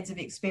decades of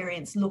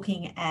experience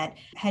looking at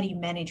how do you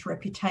manage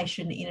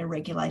reputation in a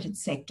regulated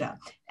sector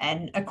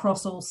and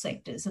across all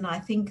sectors. And I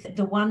think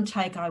the one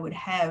take I would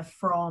have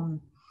from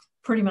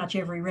pretty much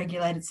every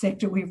regulated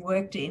sector we've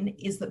worked in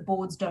is that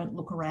boards don't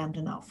look around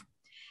enough.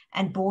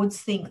 And boards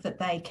think that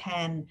they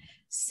can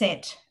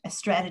set a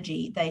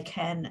strategy, they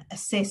can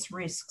assess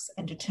risks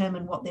and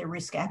determine what their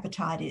risk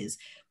appetite is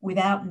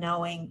without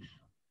knowing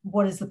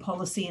what is the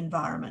policy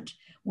environment,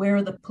 where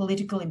are the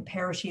political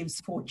imperatives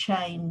for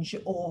change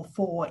or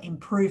for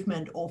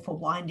improvement or for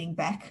winding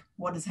back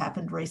what has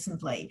happened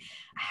recently.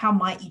 How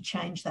might you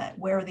change that?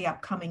 Where are the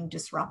upcoming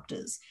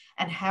disruptors?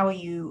 And how are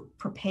you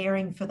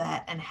preparing for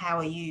that? And how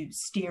are you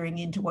steering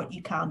into what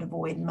you can't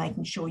avoid and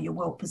making sure you're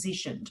well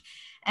positioned?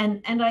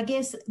 And I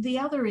guess the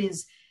other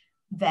is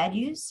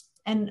values.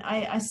 And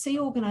I see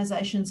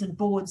organisations and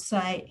boards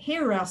say,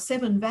 here are our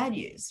 7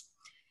 values,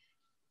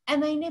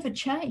 and they never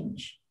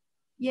change.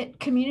 Yet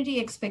community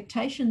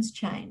expectations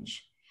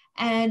change,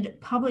 and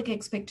public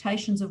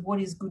expectations of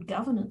what is good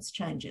governance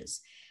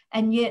changes.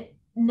 And yet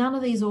none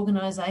of these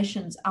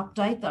organisations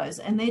update those,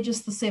 and they're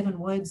just the 7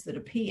 words that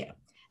appear.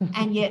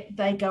 And yet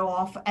they go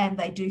off and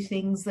they do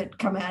things that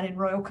come out in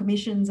royal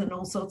commissions and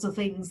all sorts of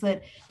things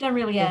that don't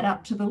really add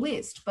up to the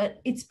list.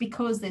 But it's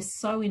because they're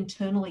so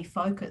internally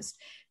focused.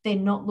 They're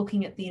not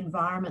looking at the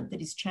environment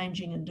that is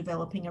changing and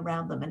developing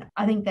around them. And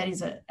I think that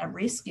is a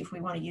risk, if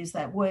we want to use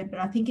that word, but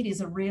I think it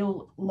is a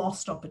real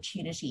lost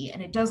opportunity.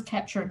 And it does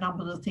capture a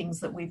number of the things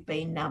that we've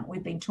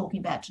been talking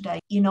about today.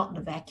 You're not in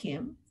a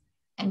vacuum,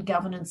 and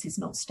governance is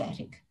not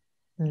static.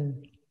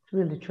 It's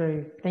really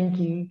true. Thank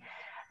you.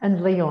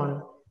 And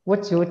Leon,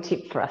 what's your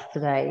tip for us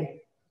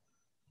today?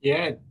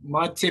 Yeah,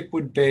 my tip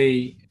would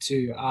be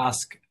to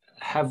ask,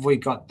 have we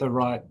got the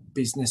right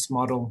business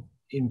model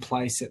in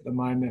place at the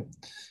moment?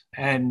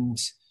 And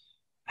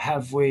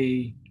have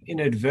we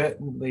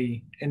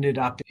inadvertently ended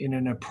up in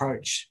an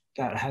approach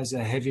that has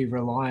a heavy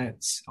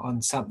reliance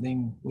on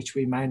something which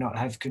we may not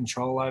have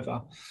control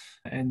over?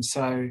 And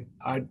so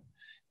I'd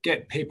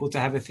get people to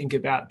have a think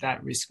about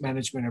that risk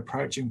management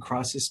approach and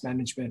crisis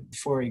management.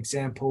 For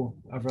example,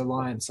 a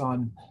reliance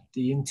on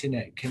the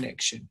internet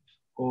connection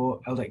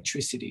or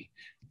electricity,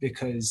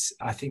 because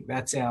I think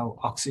that's our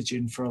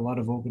oxygen for a lot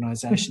of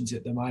organisations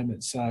at the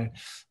moment. So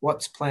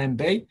what's plan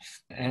B?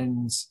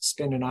 And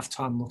spend enough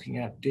time looking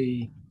at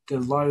the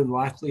low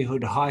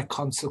likelihood, high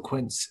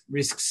consequence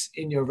risks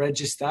in your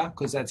register,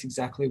 because that's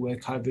exactly where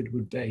COVID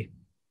would be.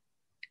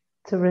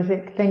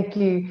 Terrific. Thank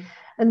you.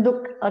 And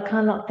look, I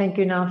cannot thank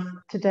you enough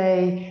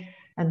today.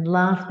 And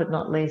last but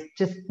not least,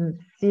 just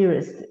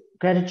sincerest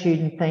gratitude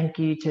and thank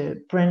you to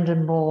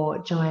Brendan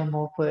Moore, Joanne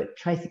Morford,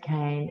 Tracy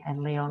Kane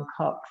and Leon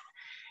Cox.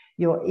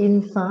 Your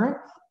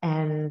insights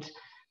and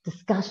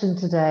discussion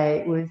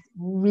today was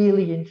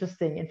really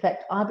interesting. In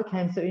fact, I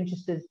became so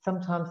interested,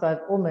 sometimes I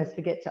almost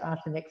forget to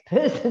ask the next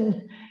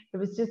person. It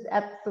was just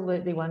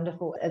absolutely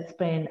wonderful. It's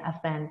been a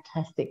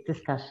fantastic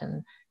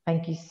discussion.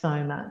 Thank you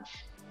so much.